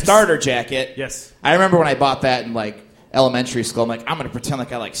Bears starter jacket. Yes. I remember when I bought that in like elementary school. I'm like, I'm going to pretend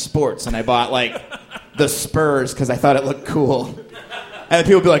like I like sports. And I bought like the Spurs because I thought it looked cool. And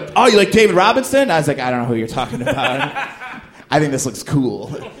people would be like, oh, you like David Robinson? I was like, I don't know who you're talking about. I think this looks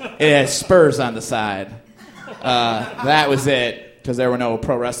cool. It has Spurs on the side. That was it because there were no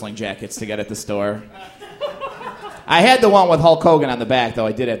pro wrestling jackets to get at the store. I had the one with Hulk Hogan on the back, though.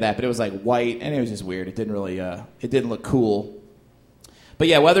 I did have that, but it was like white, and it was just weird. It didn't really, it didn't look cool. But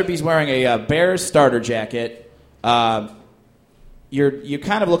yeah, Weatherby's wearing a Bears starter jacket. You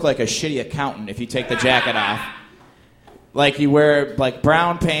kind of look like a shitty accountant if you take the jacket off. Like you wear like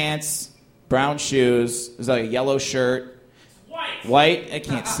brown pants, brown shoes. There's like a yellow shirt. White? I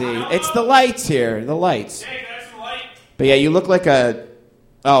can't see. It's the lights here. The lights. Hey, that's the light. But yeah, you look like a...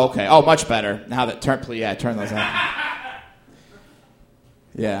 Oh, okay. Oh, much better. Now that... turn those on.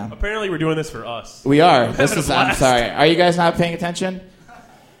 Yeah. Apparently we're doing this for us. We are. I'm sorry. Are you guys not paying attention?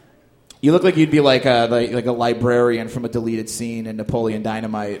 You look like you'd be like a librarian from a deleted scene in Napoleon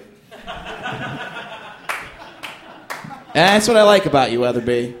Dynamite. And that's what I like about you,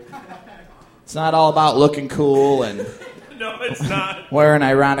 Weatherby. It's not all about looking cool and... No, it's not. Wearing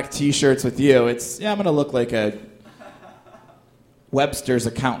ironic T-shirts with you. I'm going to look like a Webster's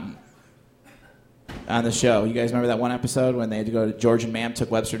accountant on the show. You guys remember that one episode when they had to go to George and Ma'am took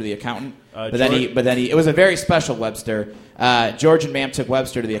Webster to the accountant? But then it was a very special Webster. George and Ma'am took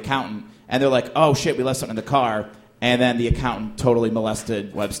Webster to the accountant, and they're like, oh shit, we left something in the car. And then the accountant totally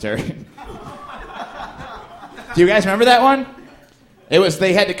molested Webster. Do you guys remember that one?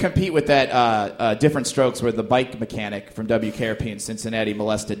 They had to compete with that Different Strokes where the bike mechanic from WKRP in Cincinnati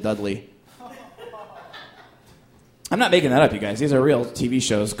molested Dudley. I'm not making that up, you guys. These are real TV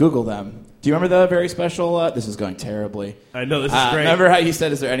shows. Google them. Do you remember the very special? This is going terribly. I know, this is great. Remember how you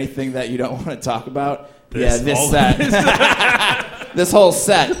said, is there anything that you don't want to talk about? This set. This whole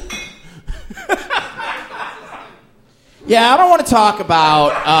set. Yeah, I don't want to talk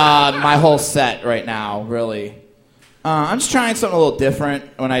about my whole set right now, really. I'm just trying something a little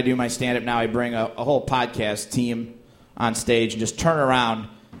different when I do my stand-up now. I bring a whole podcast team on stage and just turn around,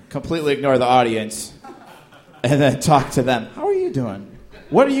 completely ignore the audience, and then talk to them. How are you doing?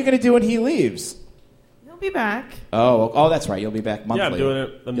 What are you going to do when he leaves? He'll be back. Oh, that's right. You'll be back monthly. Yeah, I'm doing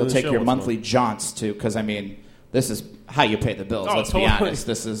it. You'll take your monthly jaunts, too, because, I mean, this is how you pay the bills. Let's be honest.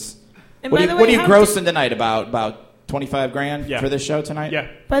 This is... And What by are the way, you how grossing tonight? About 25 grand Yeah. for this show tonight? Yeah.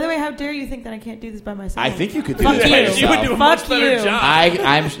 By the way, how dare you think that I can't do this by myself? I think you could do Fuck this by you. yourself. You would do a Fuck much better you. job.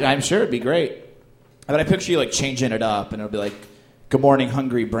 I'm sure it'd be great. But I picture you like changing it up, and it'll be like, "Good morning,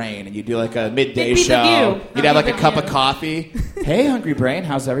 Hungry Brain," and you do like a midday It'd be The show. View. You'd have like a The cup View. of coffee. Hey, Hungry Brain,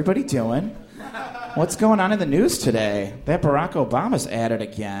 how's everybody doing? What's going on in the news today? That Barack Obama's at it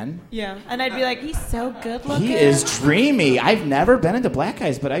again. Yeah, and I'd be like, he's so good looking. He is dreamy. I've never been into black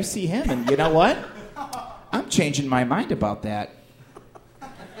guys, but I see him, and you know what? I'm changing my mind about that.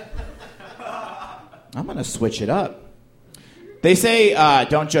 I'm going to switch it up. They say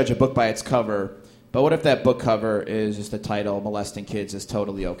don't judge a book by its cover, but what if that book cover is just the title, Molesting Kids is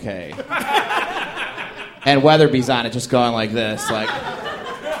Totally Okay? And Weatherby's on it just going like this, like...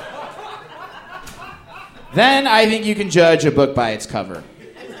 Then I think you can judge a book by its cover.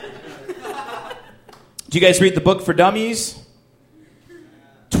 Do you guys read the book for dummies?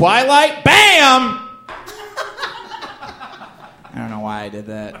 Twilight? Bam! I don't know why I did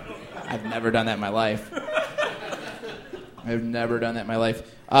that. I've never done that in my life.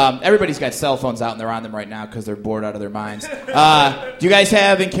 Everybody's got cell phones out and they're on them right now because they're bored out of their minds. Do you guys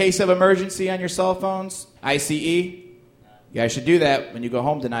have, in case of emergency on your cell phones, ICE? You guys should do that when you go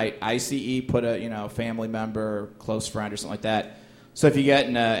home tonight. ICE, put a family member or close friend or something like that. So if you get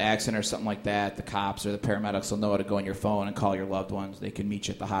in an accident or something like that, the cops or the paramedics will know how to go on your phone and call your loved ones. They can meet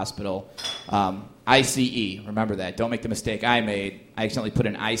you at the hospital. ICE, remember that. Don't make the mistake I made. I accidentally put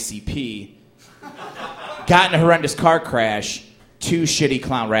in ICP. Got in a horrendous car crash. 2 shitty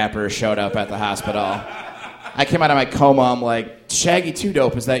clown rappers showed up at the hospital. I came out of my coma. I'm like, Shaggy 2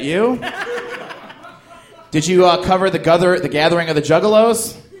 Dope, is that you? Did you cover the Gathering of the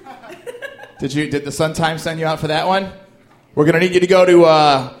Juggalos? Did the Sun Times send you out for that one? We're going to need you to go to,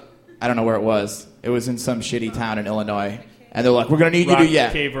 I don't know where it was. It was in some shitty town in Illinois. And they're like, we're going to need you to,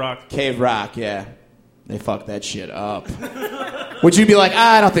 Cave Rock. Cave Rock, yeah. They fucked that shit up. Would you be like,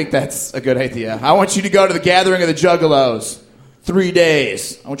 I don't think that's a good idea. I want you to go to the Gathering of the Juggalos. 3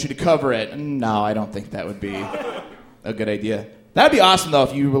 days. I want you to cover it. No, I don't think that would be a good idea. That would be awesome, though,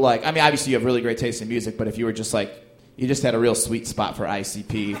 if you were like, I mean, obviously you have really great taste in music, but if you were just like, you just had a real sweet spot for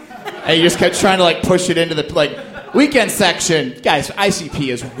ICP, and you just kept trying to, like, push it into the, weekend section. Guys, ICP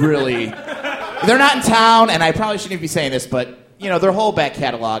is really... They're not in town, and I probably shouldn't be saying this, but, their whole back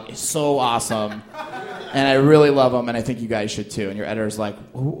catalog is so awesome, and I really love them, and I think you guys should, too. And your editor's like,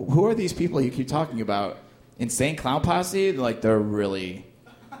 who are these people you keep talking about? Insane Clown Posse? They're really,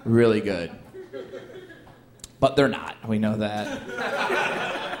 really good. But they're not. We know that.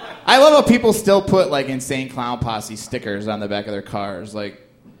 I love how people still put, Insane Clown Posse stickers on the back of their cars.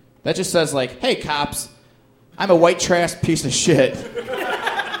 That just says, hey, cops, I'm a white trash piece of shit.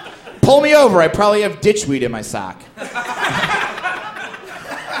 Pull me over. I probably have ditchweed in my sock.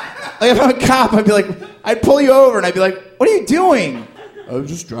 If I'm a cop, I'd pull you over, and I'd be like, what are you doing? I was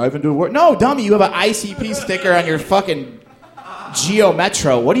just driving to work. No, dummy, you have an ICP sticker on your fucking Geo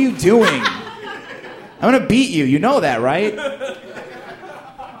Metro. What are you doing? I'm going to beat you. You know that, right?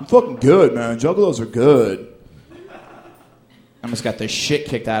 I'm fucking good, man. Juggalos are good. I almost got the shit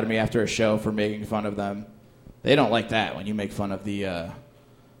kicked out of me after a show for making fun of them. They don't like that when you make fun of the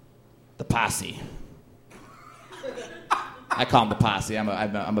posse. I call them the posse. I'm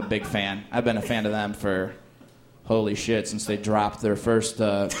a big fan. I've been a fan of them for, holy shit, since they dropped their first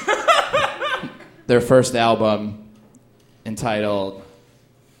album entitled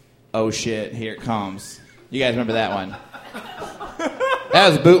Oh Shit, Here It Comes. You guys remember that one? That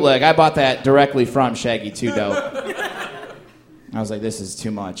was bootleg. I bought that directly from Shaggy 2 Dope. I was like, this is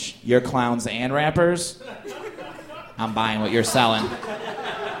too much. You're clowns and rappers? I'm buying what you're selling.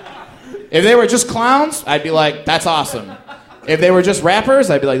 If they were just clowns, I'd be like, that's awesome. If they were just rappers,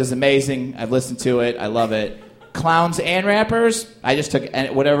 I'd be like, this is amazing. I've listened to it. I love it. Clowns and rappers, I just took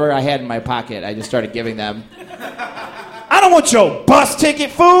whatever I had in my pocket. I just started giving them. I don't don't want your bus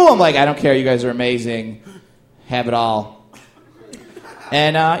ticket, fool. I'm like, I don't care. You guys are amazing. Have it all.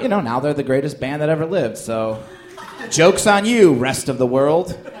 And, now they're the greatest band that ever lived. So, joke's on you, rest of the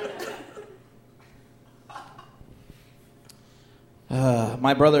world.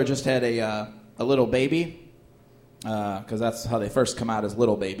 My brother just had a little baby, because that's how they first come out as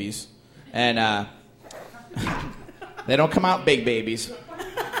little babies. And they don't come out big babies.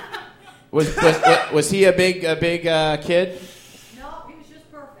 Was he a big kid? No, he was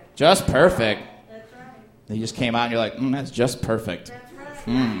just perfect. Just perfect. That's right. He just came out and you're like, that's just perfect. That's right.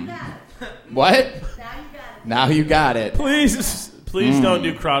 Now you got it. What? Now you got it. Now you got it. Please don't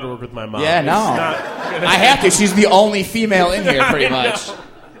do crowd work with my mom. Yeah, no. I have to. She's the only female in here, pretty much.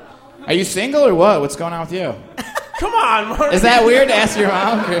 Are you single or what? What's going on with you? Come on, Marty. Is that weird to ask your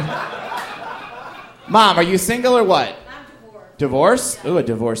mom? Mom, are you single or what? I'm divorced. Divorce? Ooh, a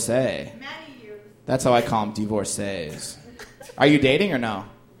divorcee. Many years. That's how I call them, divorcees. Are you dating or no?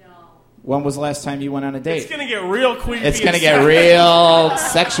 No. When was the last time you went on a date? It's going to get real creepy. It's going to get real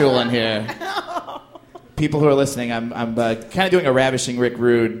sexual in here. People who are listening, I'm kind of doing a ravishing Rick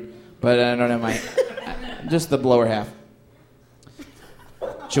Rude, but I don't have just the lower half.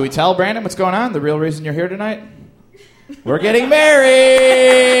 Should we tell Brandon what's going on? The real reason you're here tonight? We're getting married!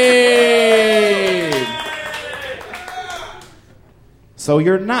 So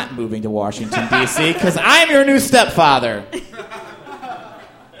you're not moving to Washington, D.C., because I'm your new stepfather.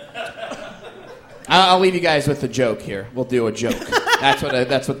 I'll leave you guys with a joke here. We'll do a joke.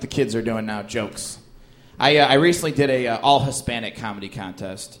 That's what the kids are doing now, jokes. I recently did a all Hispanic comedy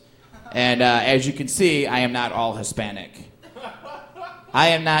contest, and as you can see, I am not all Hispanic. I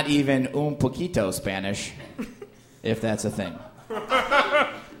am not even un poquito Spanish, if that's a thing.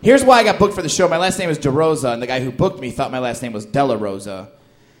 Here's why I got booked for the show. My last name is DeRosa, and the guy who booked me thought my last name was Della Rosa.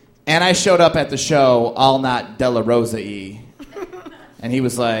 And I showed up at the show all not Della Rosa-y. And he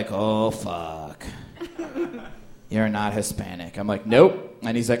was like, oh, fuck. You're not Hispanic. I'm like, nope.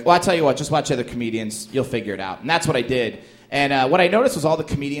 And he's like, well, I'll tell you what, just watch other comedians. You'll figure it out. And that's what I did. And what I noticed was all the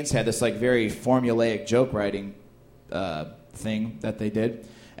comedians had this like very formulaic joke writing thing that they did.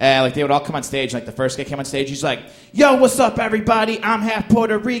 Like they would all come on stage. Like the first guy came on stage, he's like, "Yo, what's up, everybody? I'm half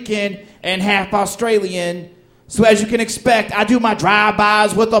Puerto Rican and half Australian. So as you can expect, I do my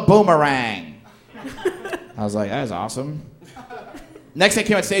drive-bys with a boomerang." I was like, "That's awesome." Next guy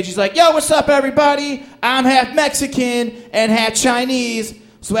came on stage, he's like, "Yo, what's up, everybody? I'm half Mexican and half Chinese.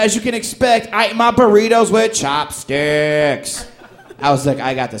 So as you can expect, I eat my burritos with chopsticks." I was like,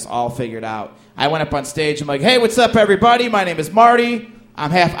 I got this all figured out. I went up on stage. I'm like, "Hey, what's up, everybody? My name is Marty. I'm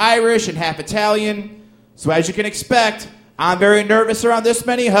half Irish and half Italian. So as you can expect, I'm very nervous around this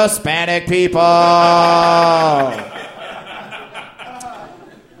many Hispanic people."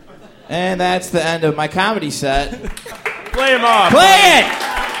 And that's the end of my comedy set. Play him off. Play it!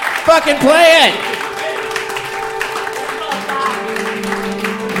 Fucking play it!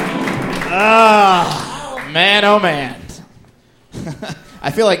 Oh, man, oh, man.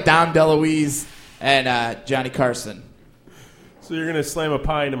 I feel like Dom DeLuise and Johnny Carson. So you're going to slam a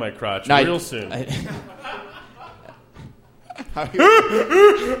pie into my crotch real soon. That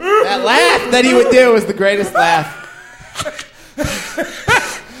laugh that he would do was the greatest laugh.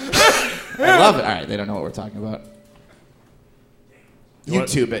 I love it. All right, they don't know what we're talking about.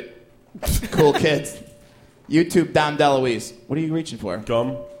 YouTube it. Cool kids. YouTube Dom DeLuise. What are you reaching for?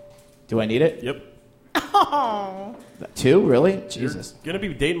 Gum. Do I need it? Yep. Oh. Two? Really? Jesus. You're going to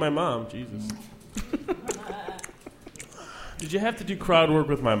be dating my mom. Jesus. Did you have to do crowd work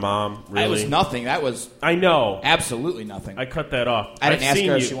with my mom? Really? That was nothing. That was I know. absolutely nothing. I cut that off. I didn't I've ask seen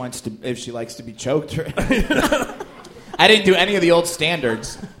her you. if she likes to be choked. I didn't do any of the old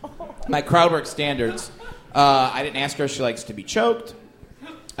standards. My crowd work standards. I didn't ask her if she likes to be choked.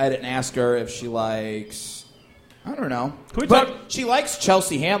 I didn't ask her if she likes... I don't know. Can we but talk- she likes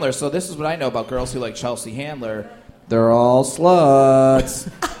Chelsea Handler, so this is what I know about girls who like Chelsea Handler. They're all sluts.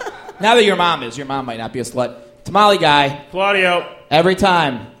 Now that your mom might not be a slut. Tamale guy. Claudio. Every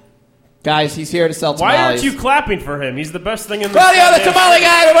time. Guys, he's here to sell tamales. Why aren't you clapping for him? He's the best thing in the Claudio, the tamale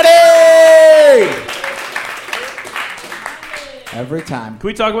guy, everybody! Every time. Can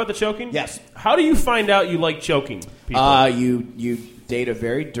we talk about the choking? Yes. How do you find out you like choking people? You date a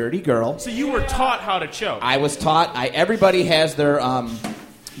very dirty girl. So you were taught how to choke. I was taught. Everybody has their own,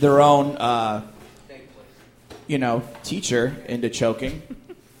 teacher into choking.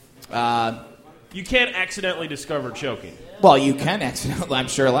 You can't accidentally discover choking. Well, you can accidentally. I'm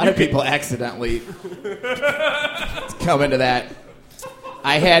sure a lot of people accidentally come into that.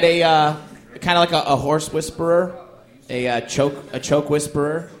 I had a kind of like a horse whisperer, a choke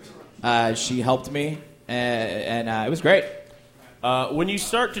whisperer. She helped me, and it was great. When you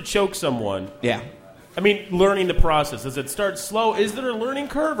start to choke someone, Yeah. I mean, learning the process, does it start slow? Is there a learning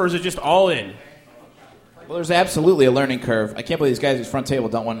curve, or is it just all in? Well, there's absolutely a learning curve. I can't believe these guys at the front table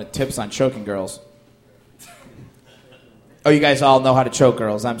don't want tips on choking girls. Oh, you guys all know how to choke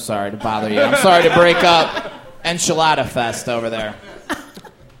girls. I'm sorry to bother you. I'm sorry to break up Enchilada Fest over there.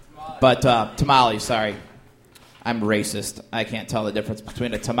 But tamale, sorry. I'm racist. I can't tell the difference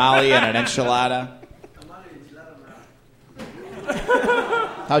between a tamale and an enchilada.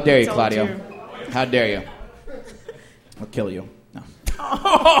 How dare you, Claudio? How dare you? I'll kill you. No.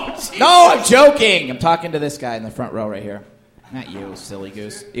 No, I'm joking. I'm talking to this guy in the front row right here. Not you, silly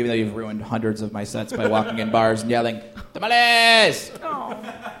goose. Even though you've ruined hundreds of my sets by walking in bars and yelling, tamales!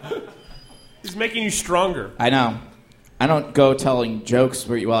 He's making you stronger. I know. I don't go telling jokes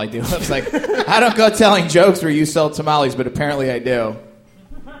where you, well, I do. It's like, I don't go telling jokes where you sell tamales, but apparently I do.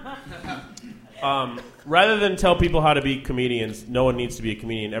 Rather than tell people how to be comedians, no one needs to be a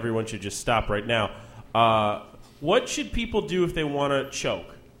comedian. Everyone should just stop right now. What should people do if they want to choke?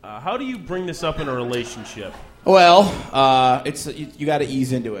 How do you bring this up in a relationship? Well, it's you got to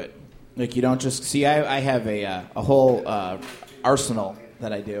ease into it. Like, you don't just see. I have a whole arsenal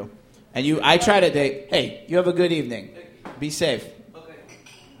that I do, and I try to date. Hey, you have a good evening. Be safe.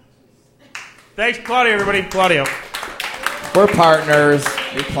 Thanks, Claudio. Everybody, Claudio. We're partners.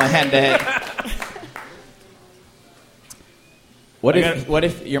 We planned it. What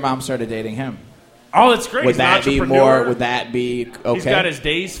if your mom started dating him? Oh, that's great. Would He's an that be entrepreneur. more? Would that be okay? He's got his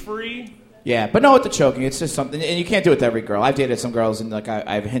days free. Yeah, but no, with the choking, it's just something, and you can't do it to every girl. I've dated some girls, and like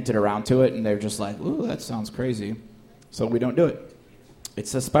I've hinted around to it, and they're just like, "Ooh, that sounds crazy," so we don't do it.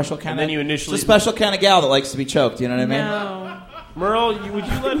 It's a special kind of. It's a special kind of gal that likes to be choked. You know what I mean? No. Merle, would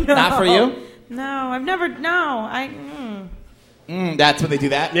you let? Not for you. No, I've never. No, That's when they do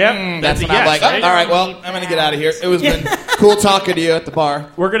that? Yep. That's That's when a I'm yes, like, right? all right, well, I'm going to get out of here. It was been cool talking to you at the bar.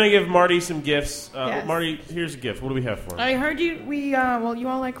 We're going to give Marty some gifts. Yes. Marty, here's a gift. What do we have for him? I heard you. Well, you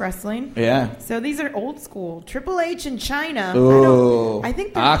all like wrestling. Yeah. So these are old school. Triple H and China. Ooh. I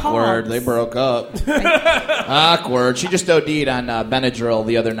think they're awkward. Pogs. They broke up. Awkward. She just OD'd on Benadryl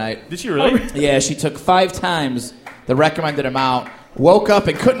the other night. Did she really? Yeah, she took 5 times the recommended amount, woke up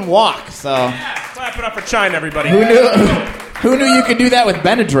and couldn't walk. So Clap it up for China, everybody. Who knew you could do that with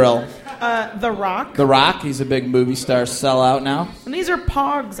Benadryl? The Rock. The Rock, he's a big movie star sellout now. And these are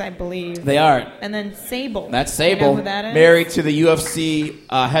Pogs, I believe. They are. And then Sable. That's You know Sable, who that is? married to the UFC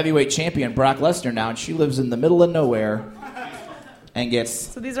heavyweight champion Brock Lesnar now, and she lives in the middle of nowhere and gets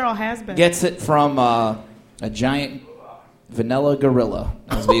So these are all has-beens. it from a giant vanilla gorilla,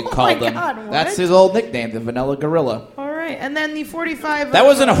 as we called them. God, what? That's his old nickname, the vanilla gorilla. All right. And then the 45. That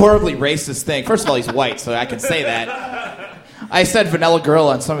wasn't a horribly racist thing. First of all, he's white, so I can say that. I said vanilla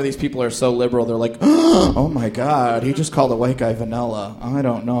gorilla, and some of these people are so liberal, they're like, oh my God, he just called a white guy vanilla. I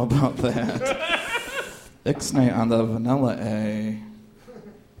don't know about that. Ixnay on the vanilla A.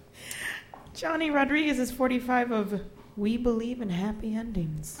 Johnny Rodriguez is 45 of We Believe in Happy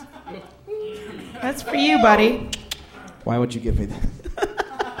Endings. That's for you, buddy. Why would you give me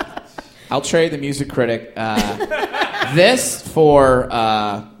that? I'll trade the music critic this for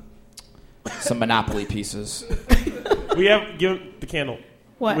some Monopoly pieces. We have give him the candle.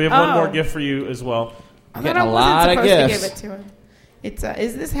 What? We have one Oh. more gift for you as well. I'm I thought getting I a wasn't lot of supposed gifts. to give it to him. It's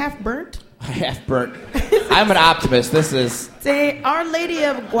is this half burnt? Half burnt. I'm an optimist. This is It's a Our Lady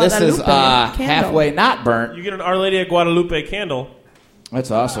of Guadalupe candle. halfway not burnt. You get an Our Lady of Guadalupe candle,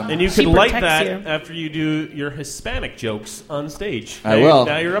 That's awesome. and you She can light protects that you. after you do your Hispanic jokes on stage. I Now will.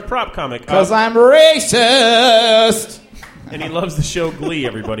 Now you're a prop comic. Because I'm racist. And he loves the show Glee,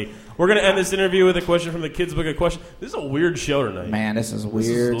 everybody. We're going to end this interview with a question from the Kids Book of Questions. This is a weird show tonight. Man, this is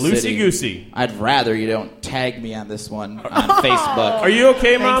weird. Loosey-goosey. I'd rather you don't tag me on this one on Facebook. Are you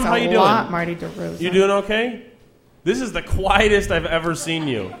okay, Mom? Thanks How a you doing? lot, Marty DeRosa. You doing okay? This is the quietest I've ever seen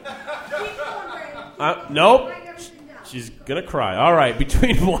you. Nope. She's going to cry. All right,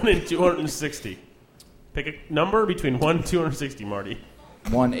 between 1 and 260. Pick a number between 1 and 260, Marty.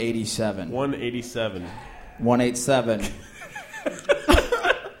 187. 187. 187.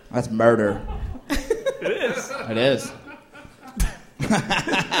 That's murder. It is. It is.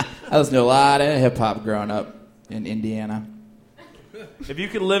 I listened to a lot of hip-hop growing up in Indiana. If you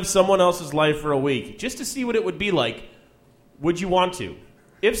could live someone else's life for a week, just to see what it would be like, would you want to?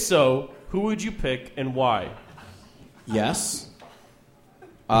 If so, who would you pick and why? Yes.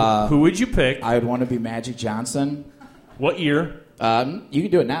 Who would you pick? I would want to be Magic Johnson. What year? You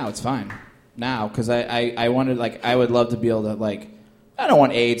can do it now. It's fine. Now, because I wanted, like, I would love to be able to, like, I don't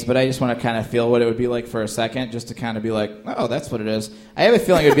want AIDS, but I just want to kind of feel what it would be like for a second, just to kind of be like, oh, that's what it is. I have a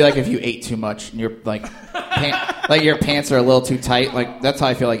feeling it would be like if you ate too much and you're like, like your pants are a little too tight. Like that's how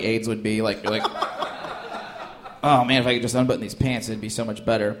I feel like AIDS would be. Like you're like, oh man, if I could just unbutton these pants, it'd be so much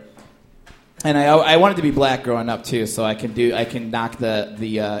better. And I wanted to be black growing up too, so I can knock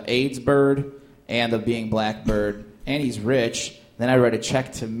the AIDS bird and the being black bird, and he's rich. Then I write a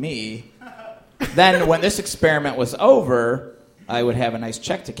check to me. Then when this experiment was over, I would have a nice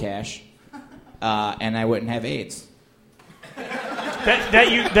check to cash, and I wouldn't have AIDS.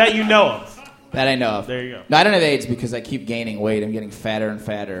 That you know of. That I know of. There you go. No, I don't have AIDS because I keep gaining weight. I'm getting fatter and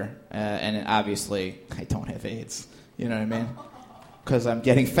fatter, and obviously I don't have AIDS. You know what I mean? Because I'm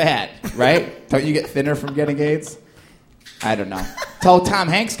getting fat, right? Don't you get thinner from getting AIDS? I don't know. Tom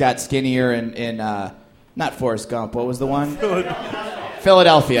Hanks got skinnier in not Forrest Gump. What was the one?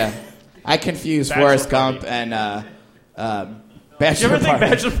 Philadelphia. I confused Forrest Gump and Bachelor you ever think Party.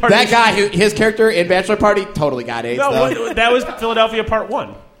 Bachelor Party? That guy, his character in Bachelor Party, totally got AIDS. No, though. that was Philadelphia Part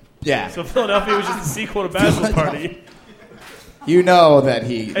 1. Yeah. So Philadelphia was just a sequel to Bachelor Party. You know that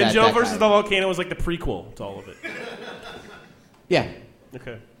he... And that, Joe that versus guy. the Volcano was like the prequel to all of it. Yeah.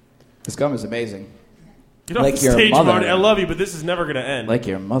 Okay. This gum is amazing. Get off Like the your stage, mother. Marty. I love you, but this is never going to end. Like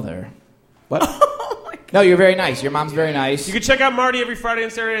your mother. What? No, you're very nice. Your mom's very nice. You can check out Marty every Friday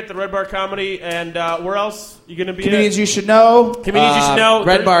and Saturday at the Red Bar Comedy. And where else you going to be Comedians at? You Should Know. Comedians You Should Know.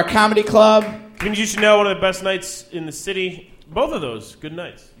 Red Bar Comedy Club. Comedians You Should Know, one of the best nights in the city. Both of those, good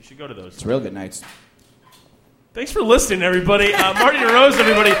nights. You should go to those. It's real good nights. Thanks for listening, everybody. Marty DeRose,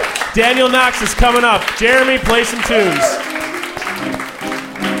 everybody. Daniel Knox is coming up. Jeremy, play some tunes.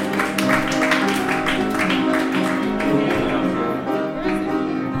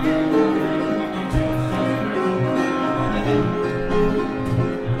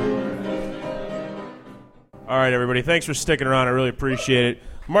 All right, everybody. Thanks for sticking around. I really appreciate it.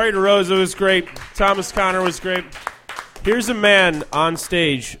 Marty DeRosa was great. Thomas Connor was great. Here's a man on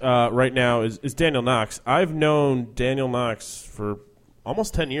stage right now is Daniel Knox. I've known Daniel Knox for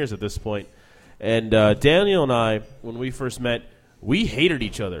almost 10 years at this point. And Daniel and I, when we first met, we hated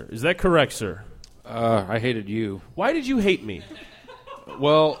each other. Is that correct, sir? I hated you. Why did you hate me?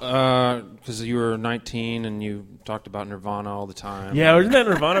 Well, because you were 19 and you talked about Nirvana all the time. Yeah, isn't that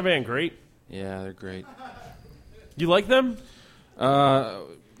Nirvana band great? Yeah, they're great. You like them?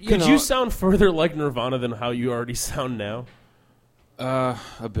 Could you sound further like Nirvana than how you already sound now? A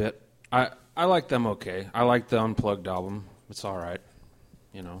bit. I like them okay. I like the Unplugged album. It's all right.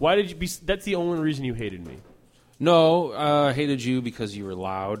 You know. Why did you be? That's the only reason you hated me. No, I hated you because you were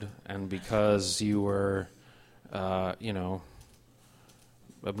loud and because you were,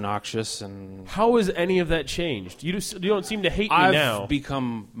 obnoxious and. How has any of that changed? You don't seem to hate me now. I've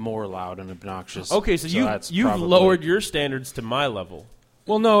become more loud and obnoxious. Okay, so you've probably lowered your standards to my level.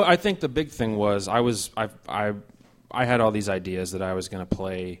 Well, no, I think the big thing was I had all these ideas that I was going to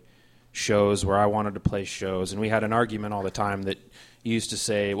play shows where I wanted to play shows, and we had an argument all the time that you used to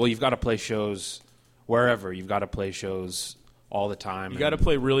say, well, you've got to play shows wherever. You've got to play shows all the time. You got to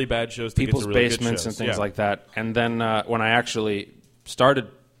play really bad shows to people's get to really basements good shows. and things like that. And then when I actually started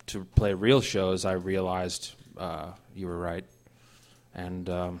to play real shows, I realized you were right. And,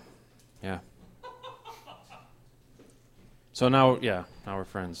 yeah. So now we're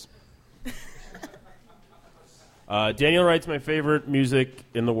friends. Daniel writes my favorite music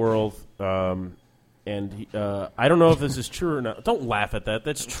in the world, and I don't know if this is true or not. Don't laugh at that.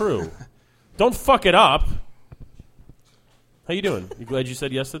 That's true. Don't fuck it up. How you doing? You glad you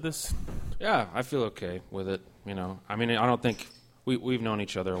said yes to this? Yeah, I feel okay with it. You know, I mean, I don't think we've known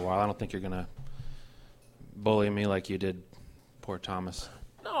each other a while. I don't think you're gonna bully me like you did poor Thomas.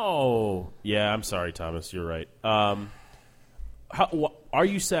 No. Yeah, I'm sorry, Thomas. You're right. Are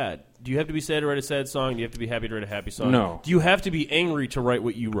you sad? Do you have to be sad to write a sad song? Do you have to be happy to write a happy song? No. Do you have to be angry to write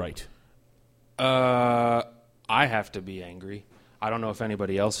what you write? I have to be angry. I don't know if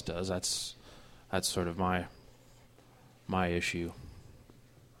anybody else does. That's sort of my issue.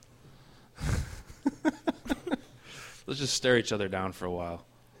 Let's just stare each other down for a while.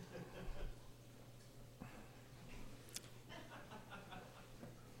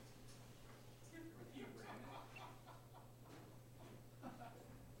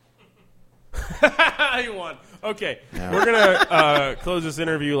 You won. Okay, we're gonna close this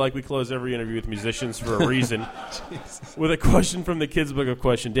interview like we close every interview with musicians for a reason. With a question from the Kids Book of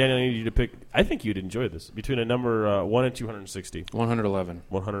Question. Daniel, I need you to pick. I think you'd enjoy this. Between a number 1 and 260. 111.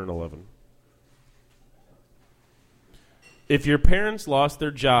 111. If your parents lost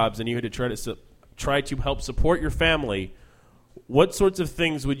their jobs and you had to try to help support your family, what sorts of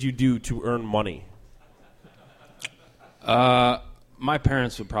things would you do to earn money? My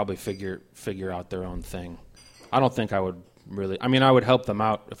parents would probably figure out their own thing. I don't think I would really. I mean, I would help them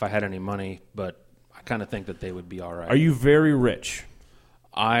out if I had any money, but I kind of think that they would be all right. Are you very rich?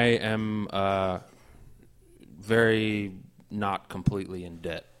 I am very not completely in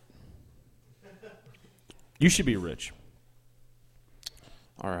debt. You should be rich.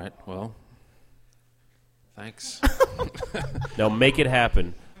 All right, well, thanks. Now make it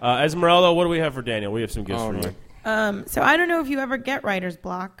happen. Esmeralda, what do we have for Daniel? We have some gifts for you. So I don't know if you ever get writer's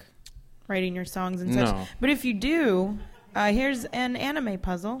block, writing your songs and such. No. But if you do, here's an anime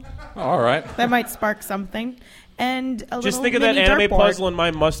puzzle. All right. That might spark something. And a Just little think of that mini anime dartboard. puzzle and my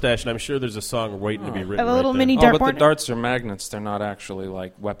mustache, and I'm sure there's a song waiting to be written. A little right mini there. Oh, but the dartboard. darts are magnets. They're not actually,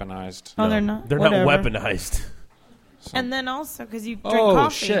 like, weaponized. Oh, they're not? They're Whatever. not weaponized. And then also, because you drink Oh,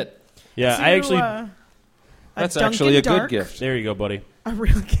 coffee. shit. Yeah, to, I actually. That's Dunkin' actually a Dark. good gift. There you go, buddy. A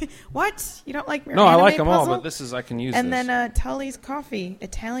real What? You don't like your No, I anime like them all, puzzle? but this is, I can use And this. then Tully's Coffee,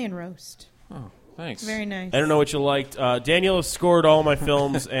 Italian roast. Oh, thanks. Very nice. I don't know what you liked. Daniel has scored all my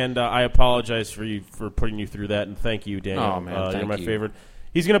films, and I apologize for putting you through that. And thank you, Daniel. Oh, man, you're thank my you. favorite.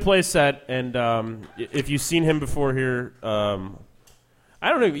 He's going to play a set, and if you've seen him before here, I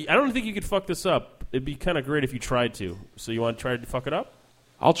don't know. I don't think you could fuck this up. It'd be kind of great if you tried to. So you want to try to fuck it up?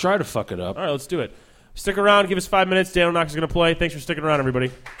 I'll try to fuck it up. All right, let's do it. Stick around. Give us 5 minutes. Daniel Knox is going to play. Thanks for sticking around, everybody.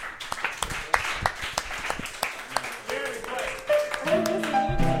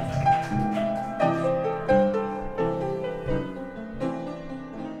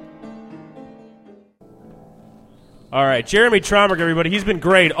 All right, Jeremy Tromberg, everybody. He's been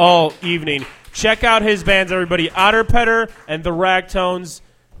great all evening. Check out his bands, everybody. Otterpetter and the Ragtones.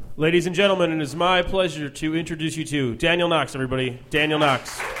 Ladies and gentlemen, it is my pleasure to introduce you to Daniel Knox, everybody. Daniel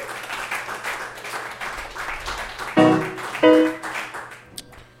Knox.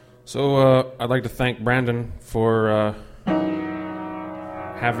 So I'd like to thank Brandon for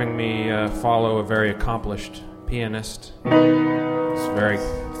having me follow a very accomplished pianist. It's very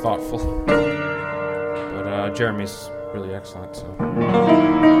thoughtful. But Jeremy's really excellent. So.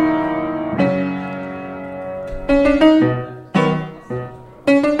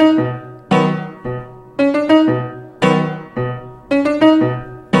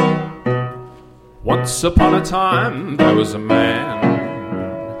 Once upon a time, there was a man.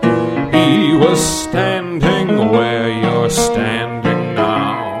 He was standing where you're standing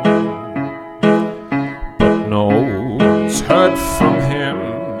now, but no one's heard from him.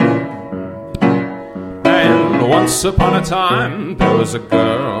 And once upon a time there was a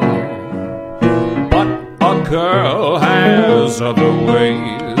girl, but a girl has other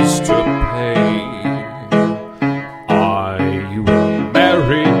ways to pay. Are you a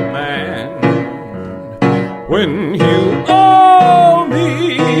married man? When you owe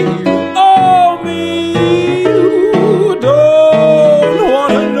me, you don't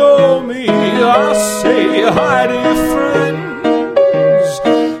want to know me. I say hi to your friends,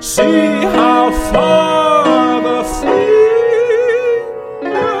 see how far the finger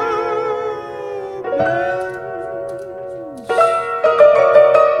bends.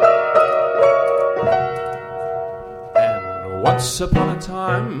 And once upon a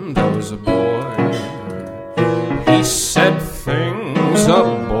time there was a boy. He said things a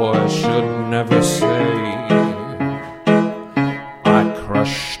boy should never say. I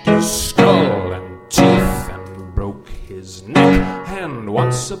crushed his skull and teeth and broke his neck. And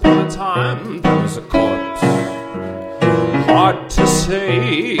once upon a time there was a corpse. Hard to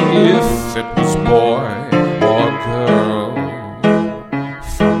say if it was boy or girl.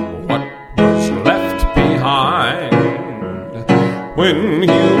 From what was left behind. When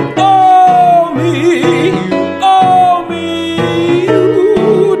you owe me,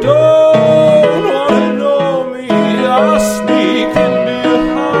 you don't want to know me. I'll sneak into your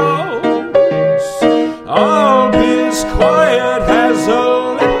house. I'll be as quiet as a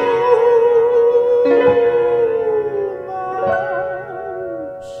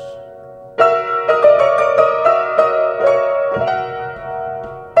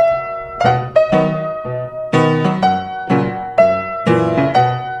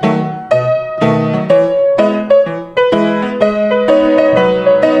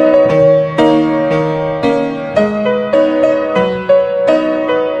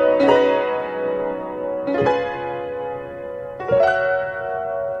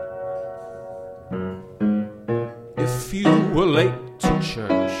If you were late to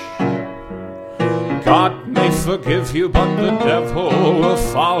church, God may forgive you, but the devil will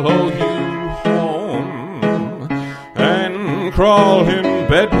follow you home and crawl in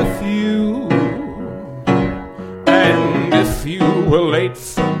bed with you. And if you were late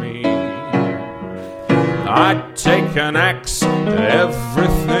for me, I'd take an axe to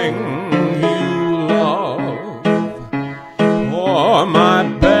everything you love, or my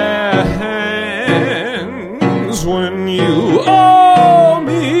bare hand You owe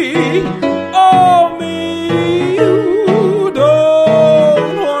me, you owe me. You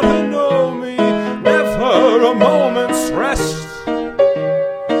don't want to know me, never a moment's rest.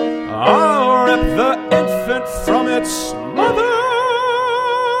 I'll rip the infant from its mother's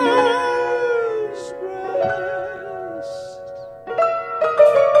breast.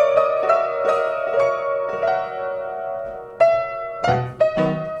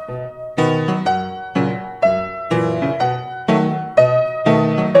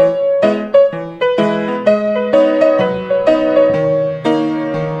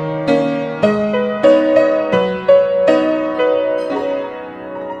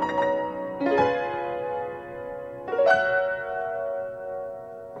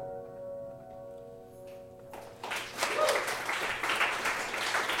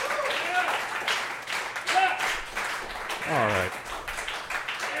 All right.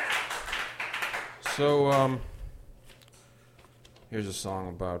 So, here's a song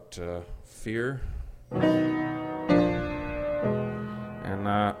about fear. And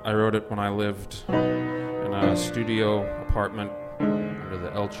I wrote it when I lived in a studio apartment under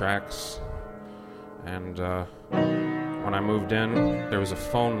the L tracks. And when I moved in, there was a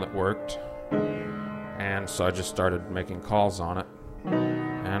phone that worked. And so I just started making calls on it.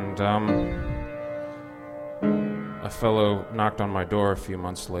 And a fellow knocked on my door a few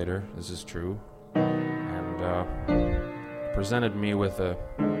months later, this is true, and presented me with a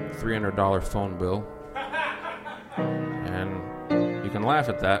 $300 phone bill. And you can laugh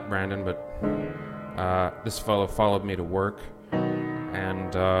at that, Brandon, but this fellow followed me to work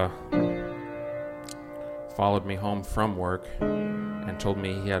and followed me home from work and told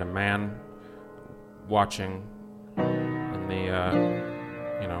me he had a man watching in the,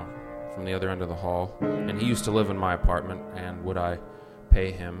 from the other end of the hall, and he used to live in my apartment, and would I pay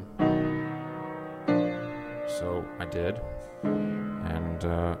him? So I did, and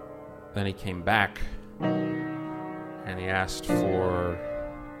then he came back, and he asked for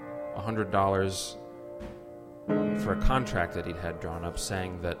 $100 for a contract that he'd had drawn up,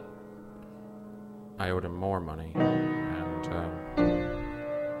 saying that I owed him more money, and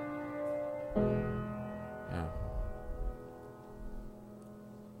yeah.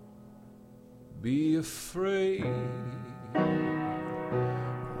 Be afraid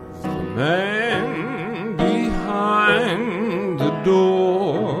of the man behind the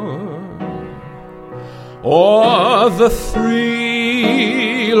door, or the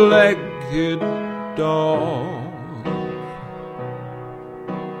three-legged dog.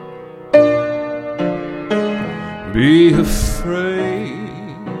 Be afraid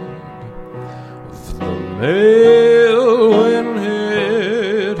of the mail when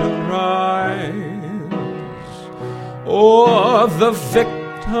it arrives, or the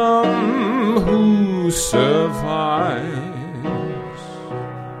victim who survives.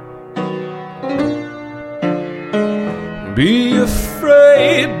 Be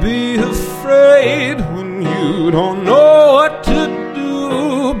afraid when you don't know what to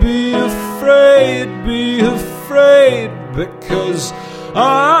do. Be afraid, because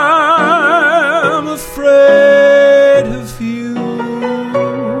I'm afraid of you.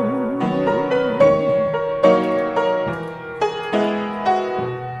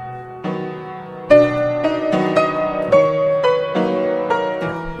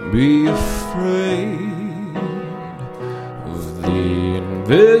 Be afraid of the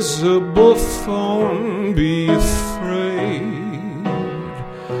invisible phone. Be afraid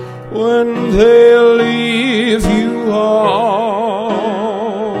when they leave you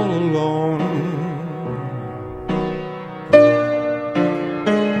all alone.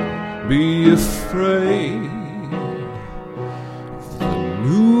 Be afraid of the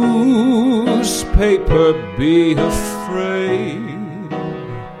newspaper. Be afraid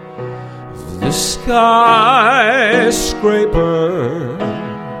of the skyscraper.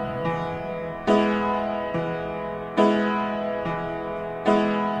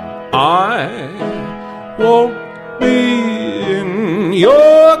 I won't be in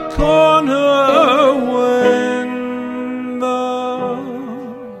your corner when the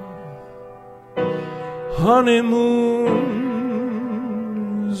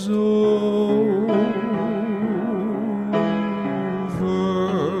honeymoon's over.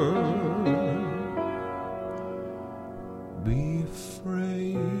 Be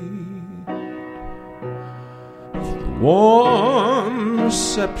afraid of the warm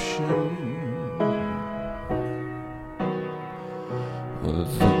reception, the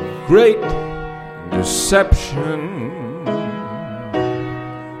great deception,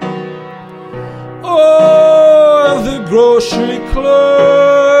 or the grocery clerk,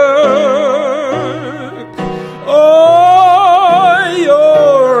 or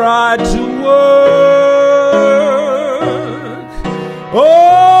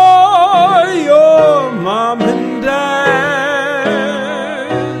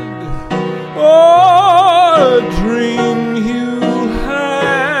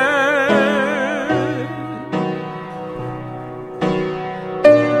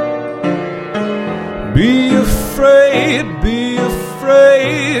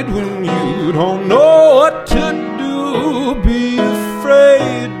afraid when you don't know what to do. Be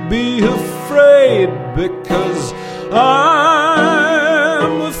afraid, because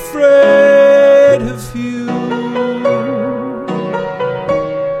I'm afraid of you.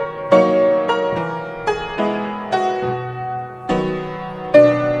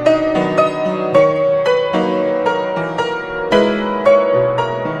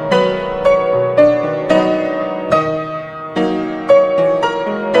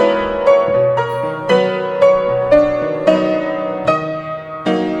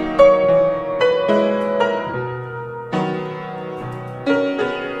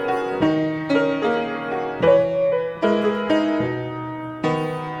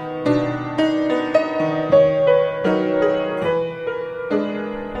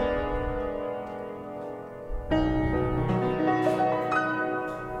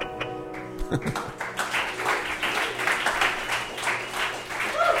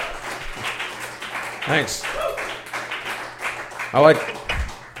 Thanks. I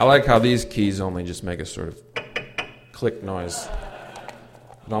like how these keys only just make a sort of click noise.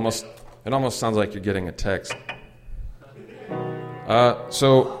 It almost sounds like you're getting a text.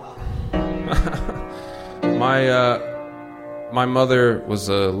 So my mother was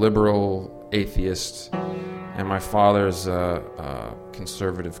a liberal atheist, and my father's a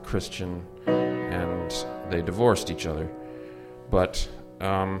conservative Christian, and they divorced each other. But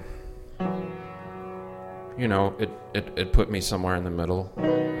you know, it put me somewhere in the middle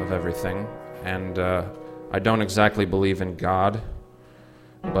of everything. And I don't exactly believe in God,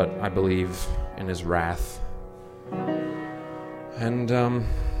 but I believe in his wrath. And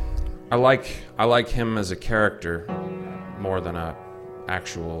I like him as a character more than a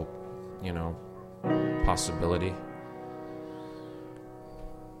actual, you know, possibility.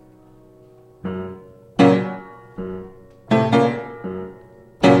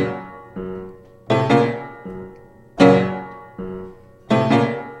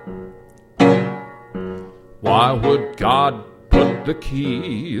 Why would God put the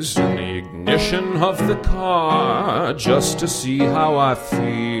keys in the ignition of the car just to see how I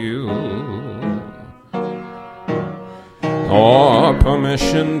feel? Or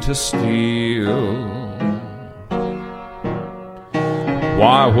permission to steal?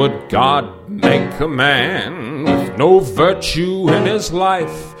 Why would God make a man with no virtue in his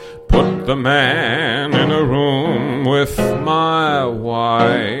life put the man in a room with my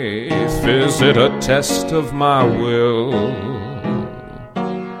wife? Is it a test of my will?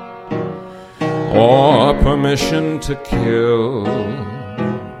 Or permission to kill?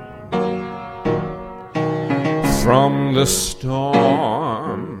 From the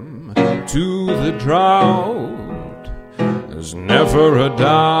storm to the drought, there's never a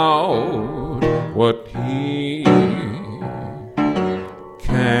doubt what he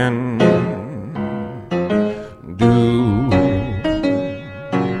can do.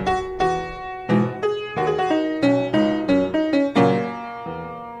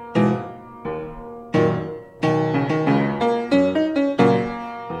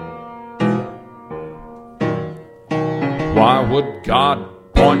 Why would God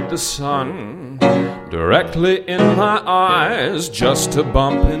point the sun directly in my eyes just to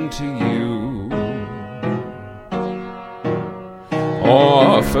bump into you?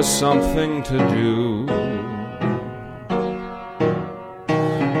 Or for something to do?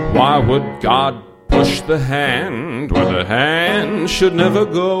 Why would God push the hand where the hand should never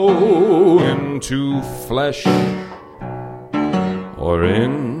go into flesh or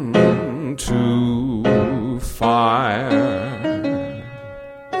into fire?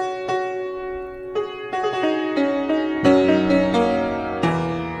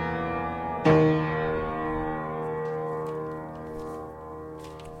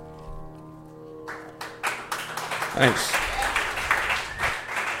 Thanks.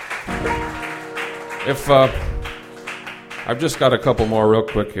 If I've just got a couple more real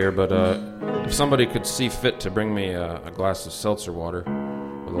quick here, but if somebody could see fit to bring me a glass of seltzer water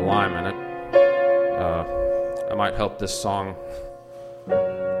with a lime in it, I might help this song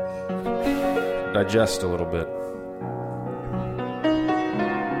digest a little bit.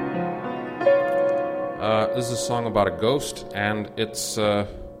 This is a song about a ghost, and it's going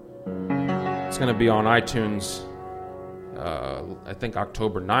to be on iTunes. I think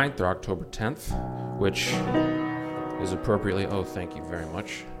October 9th or October 10th, which is appropriately, oh, thank you very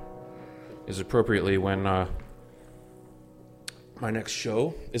much, is appropriately when my next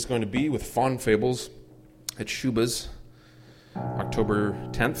show is going to be with Fawn Fables at Shuba's, October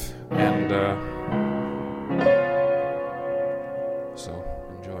 10th, and so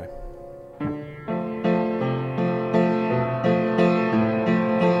enjoy.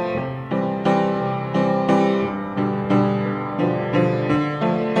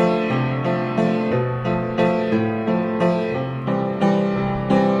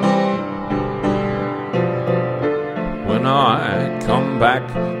 back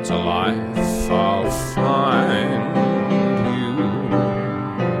to life, I'll find you.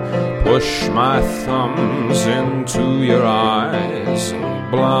 Push my thumbs into your eyes and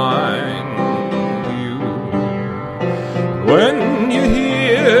blind you. When you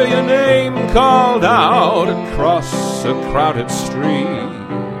hear your name called out across a crowded street,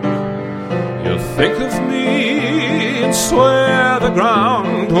 you'll think of me and swear the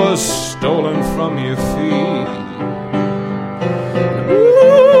ground was stolen from your feet.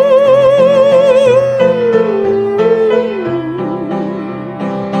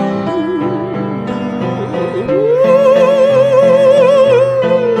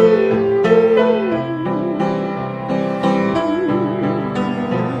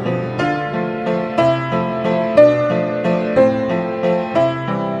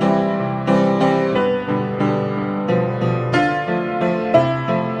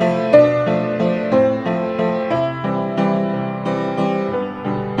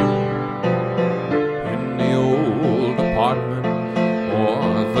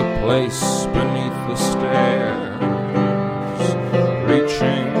 Place beneath the stairs,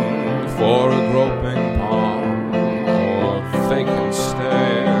 reaching for a groping palm or vacant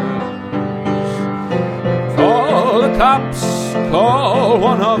stares. Call the cops, call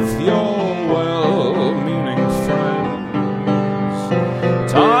one of your well-meaning friends.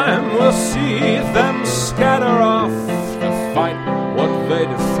 Time will see them scatter off to fight what they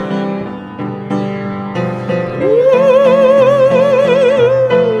defend.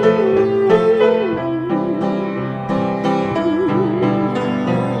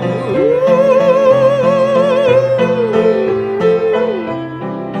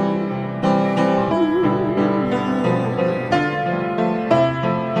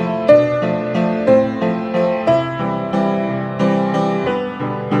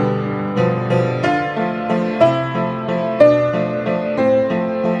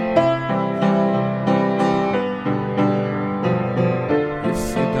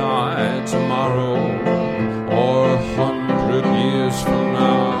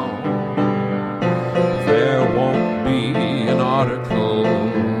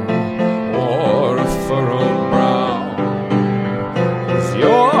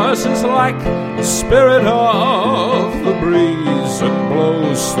 Is like the spirit of the breeze that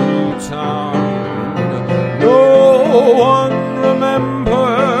blows through town. No one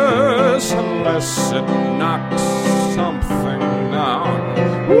remembers unless it knocks something down.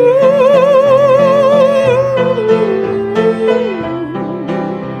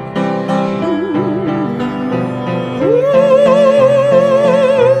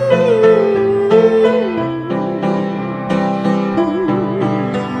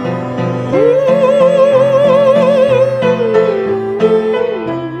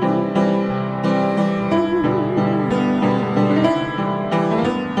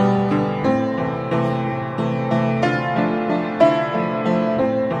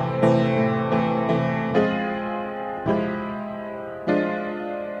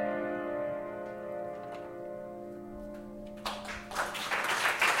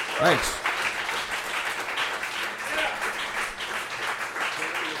 Thanks.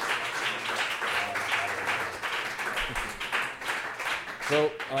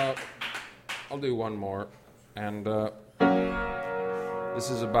 So, I'll do one more, and this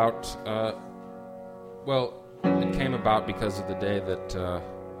is about, well, it came about because of the day that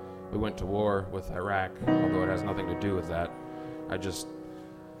we went to war with Iraq, although it has nothing to do with that.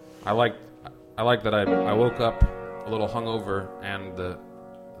 I like that I woke up a little hungover, and the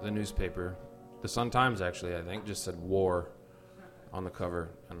newspaper, the Sun-Times actually, I think, just said war on the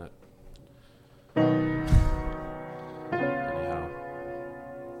cover, and that anyhow.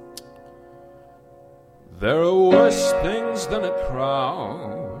 There are worse things than a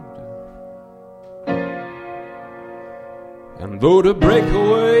crowd, and though to break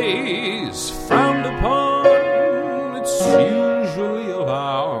away is frowned upon, it's usually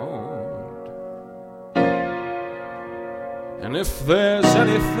allowed. And if there's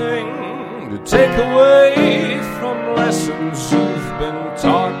anything to take away from lessons you've been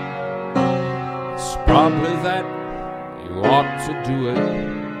taught, it's probably that you ought to do it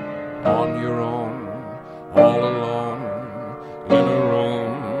on your own, all alone, in a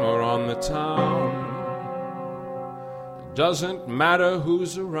room or on the town. It doesn't matter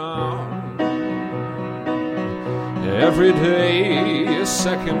who's around. Every day a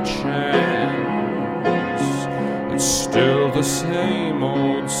second chance. It's still the same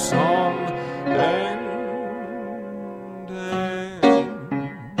old song and dance.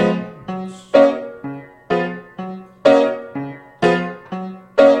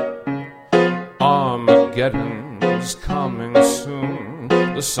 Armageddon's coming soon.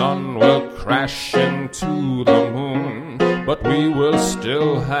 The sun will crash into the moon, but we will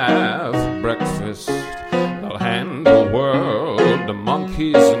still have breakfast. They'll hand the world to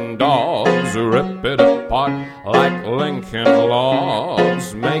monkeys and dogs, rip it apart like Lincoln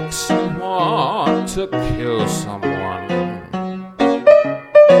logs. Makes you want to kill someone.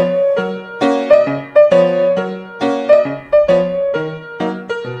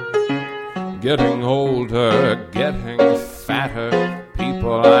 Getting older, getting fatter,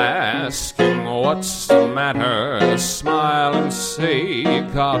 people asking what's the matter. Smile and say,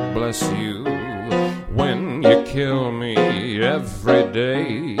 God bless you, when you kill me every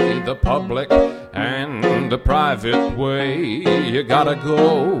day. The public and the private way. You gotta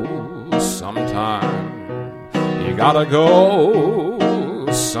go sometime. You gotta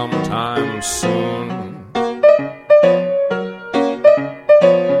go sometime soon.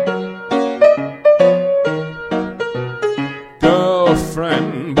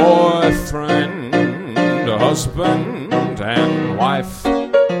 Girlfriend, boyfriend, husband and wife.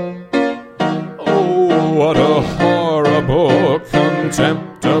 Oh, what a horrible,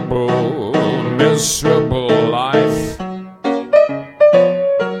 contemptible, miserable life.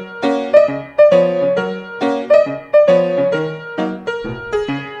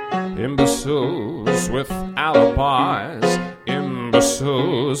 Imbeciles with alibis,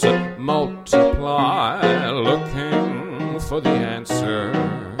 imbeciles that multiply, looking for the answer.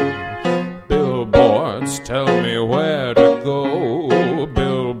 Billboards tell me where to go.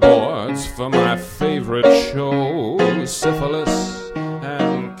 Billboards for my favorite show. Syphilis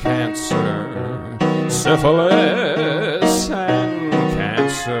and cancer. Syphilis and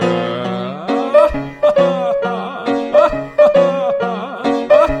cancer.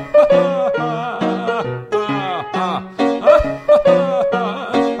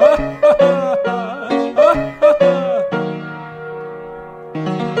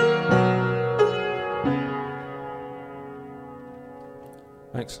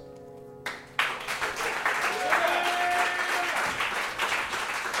 Thanks.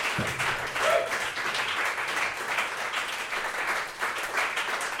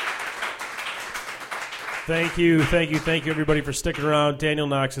 Thank you, everybody, for sticking around. Daniel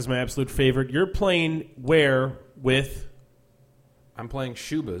Knox is my absolute favorite. You're playing where with? I'm playing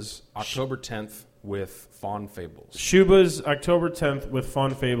Shuba's October 10th with Fawn Fables. Shuba's October 10th with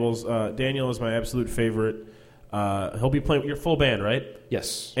Fawn Fables. Daniel is my absolute favorite. He'll be playing with your full band, right?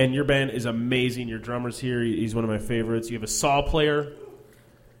 Yes. And your band is amazing. Your drummer's here. He's one of my favorites. You have a Saw player.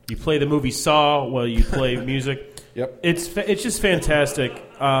 You play the movie Saw while you play music. Yep. It's just fantastic.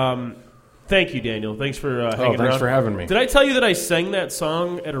 Thank you, Daniel. Thanks for hanging around. Thanks for having me. Did I tell you that I sang that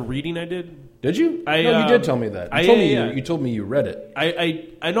song at a reading I did? Did you? No, you did tell me that. You told me you read it.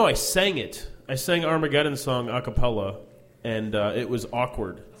 I know I sang it. I sang Armageddon song a cappella, and it was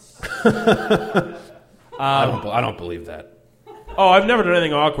awkward. I don't believe that. Oh, I've never done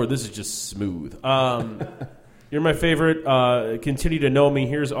anything awkward. This is just smooth. You're my favorite. Continue to know me.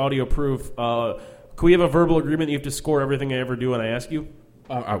 Here's audio proof. Can we have a verbal agreement that you have to score everything I ever do when I ask you?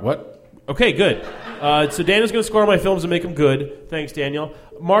 What? Okay, good. So Daniel's going to score all my films and make them good. Thanks, Daniel.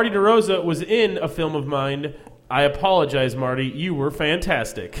 Marty DeRosa was in a film of mine. I apologize, Marty. You were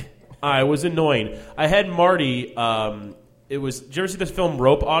fantastic. I was annoying. I had Marty... did you ever see this film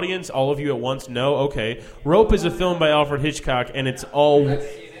Rope, audience? All of you at once? No? Okay. Rope is a film by Alfred Hitchcock, and it's all...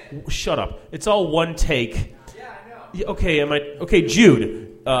 Shut up. It's all one take. Yeah, I know. Okay,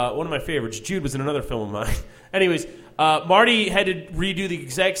 Jude. One of my favorites. Jude was in another film of mine. Anyways, Marty had to redo the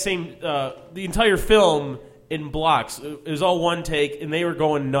exact same... the entire film in blocks. It was all one take, and they were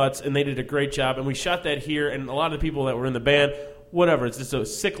going nuts, and they did a great job. And we shot that here, and a lot of the people that were in the band, whatever. It's just a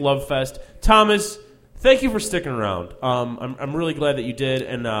sick love fest. Thomas... Thank you for sticking around. I'm really glad that you did,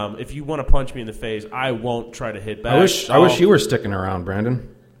 and if you want to punch me in the face, I won't try to hit back. I wish you were sticking around,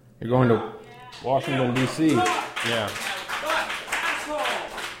 Brandon. You're going to Washington, D.C. Yeah.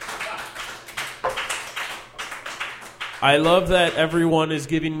 I love that everyone is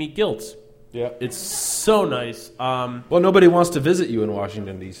giving me guilt. Yeah. It's so nice. Well, nobody wants to visit you in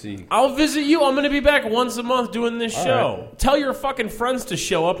Washington, D.C. I'll visit you. I'm going to be back once a month doing this show. Right. Tell your fucking friends to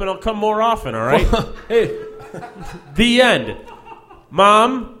show up, and I'll come more often, all right? Hey. The end.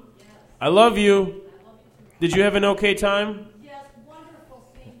 Mom, I love you. Did you have an okay time? Yes, wonderful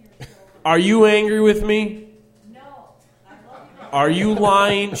seeing your children. Are you angry with me? No, I love you. Are you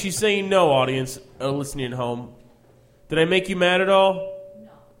lying? She's saying no, audience, listening at home. Did I make you mad at all?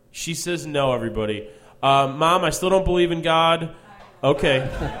 No. She says no, everybody. Mom, I still don't believe in God. Okay.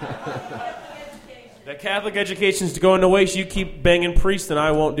 That Catholic education's going to waste. You keep banging priests and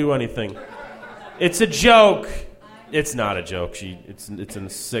I won't do anything. It's a joke. It's not a joke. It's a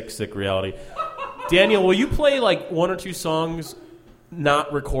sick reality. Daniel, will you play like one or two songs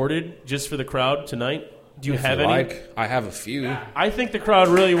not recorded just for the crowd tonight? Do you have any? Like, I have a few. I think the crowd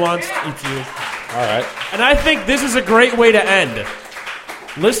really wants you to. All right. And I think this is a great way to end.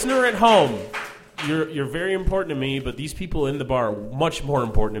 Listener at home, you're very important to me, but these people in the bar are much more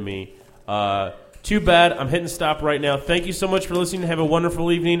important to me. Too bad. I'm hitting stop right now. Thank you so much for listening. Have a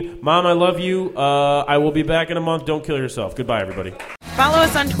wonderful evening. Mom, I love you. I will be back in a month. Don't kill yourself. Goodbye, everybody. Follow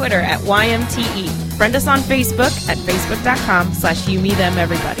us on Twitter at YMTE. Friend us on Facebook at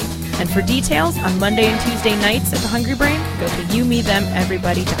facebook.com/YouMeThemEverybody. And for details on Monday and Tuesday nights at the Hungry Brain, go to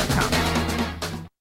YouMeThemEverybody.com.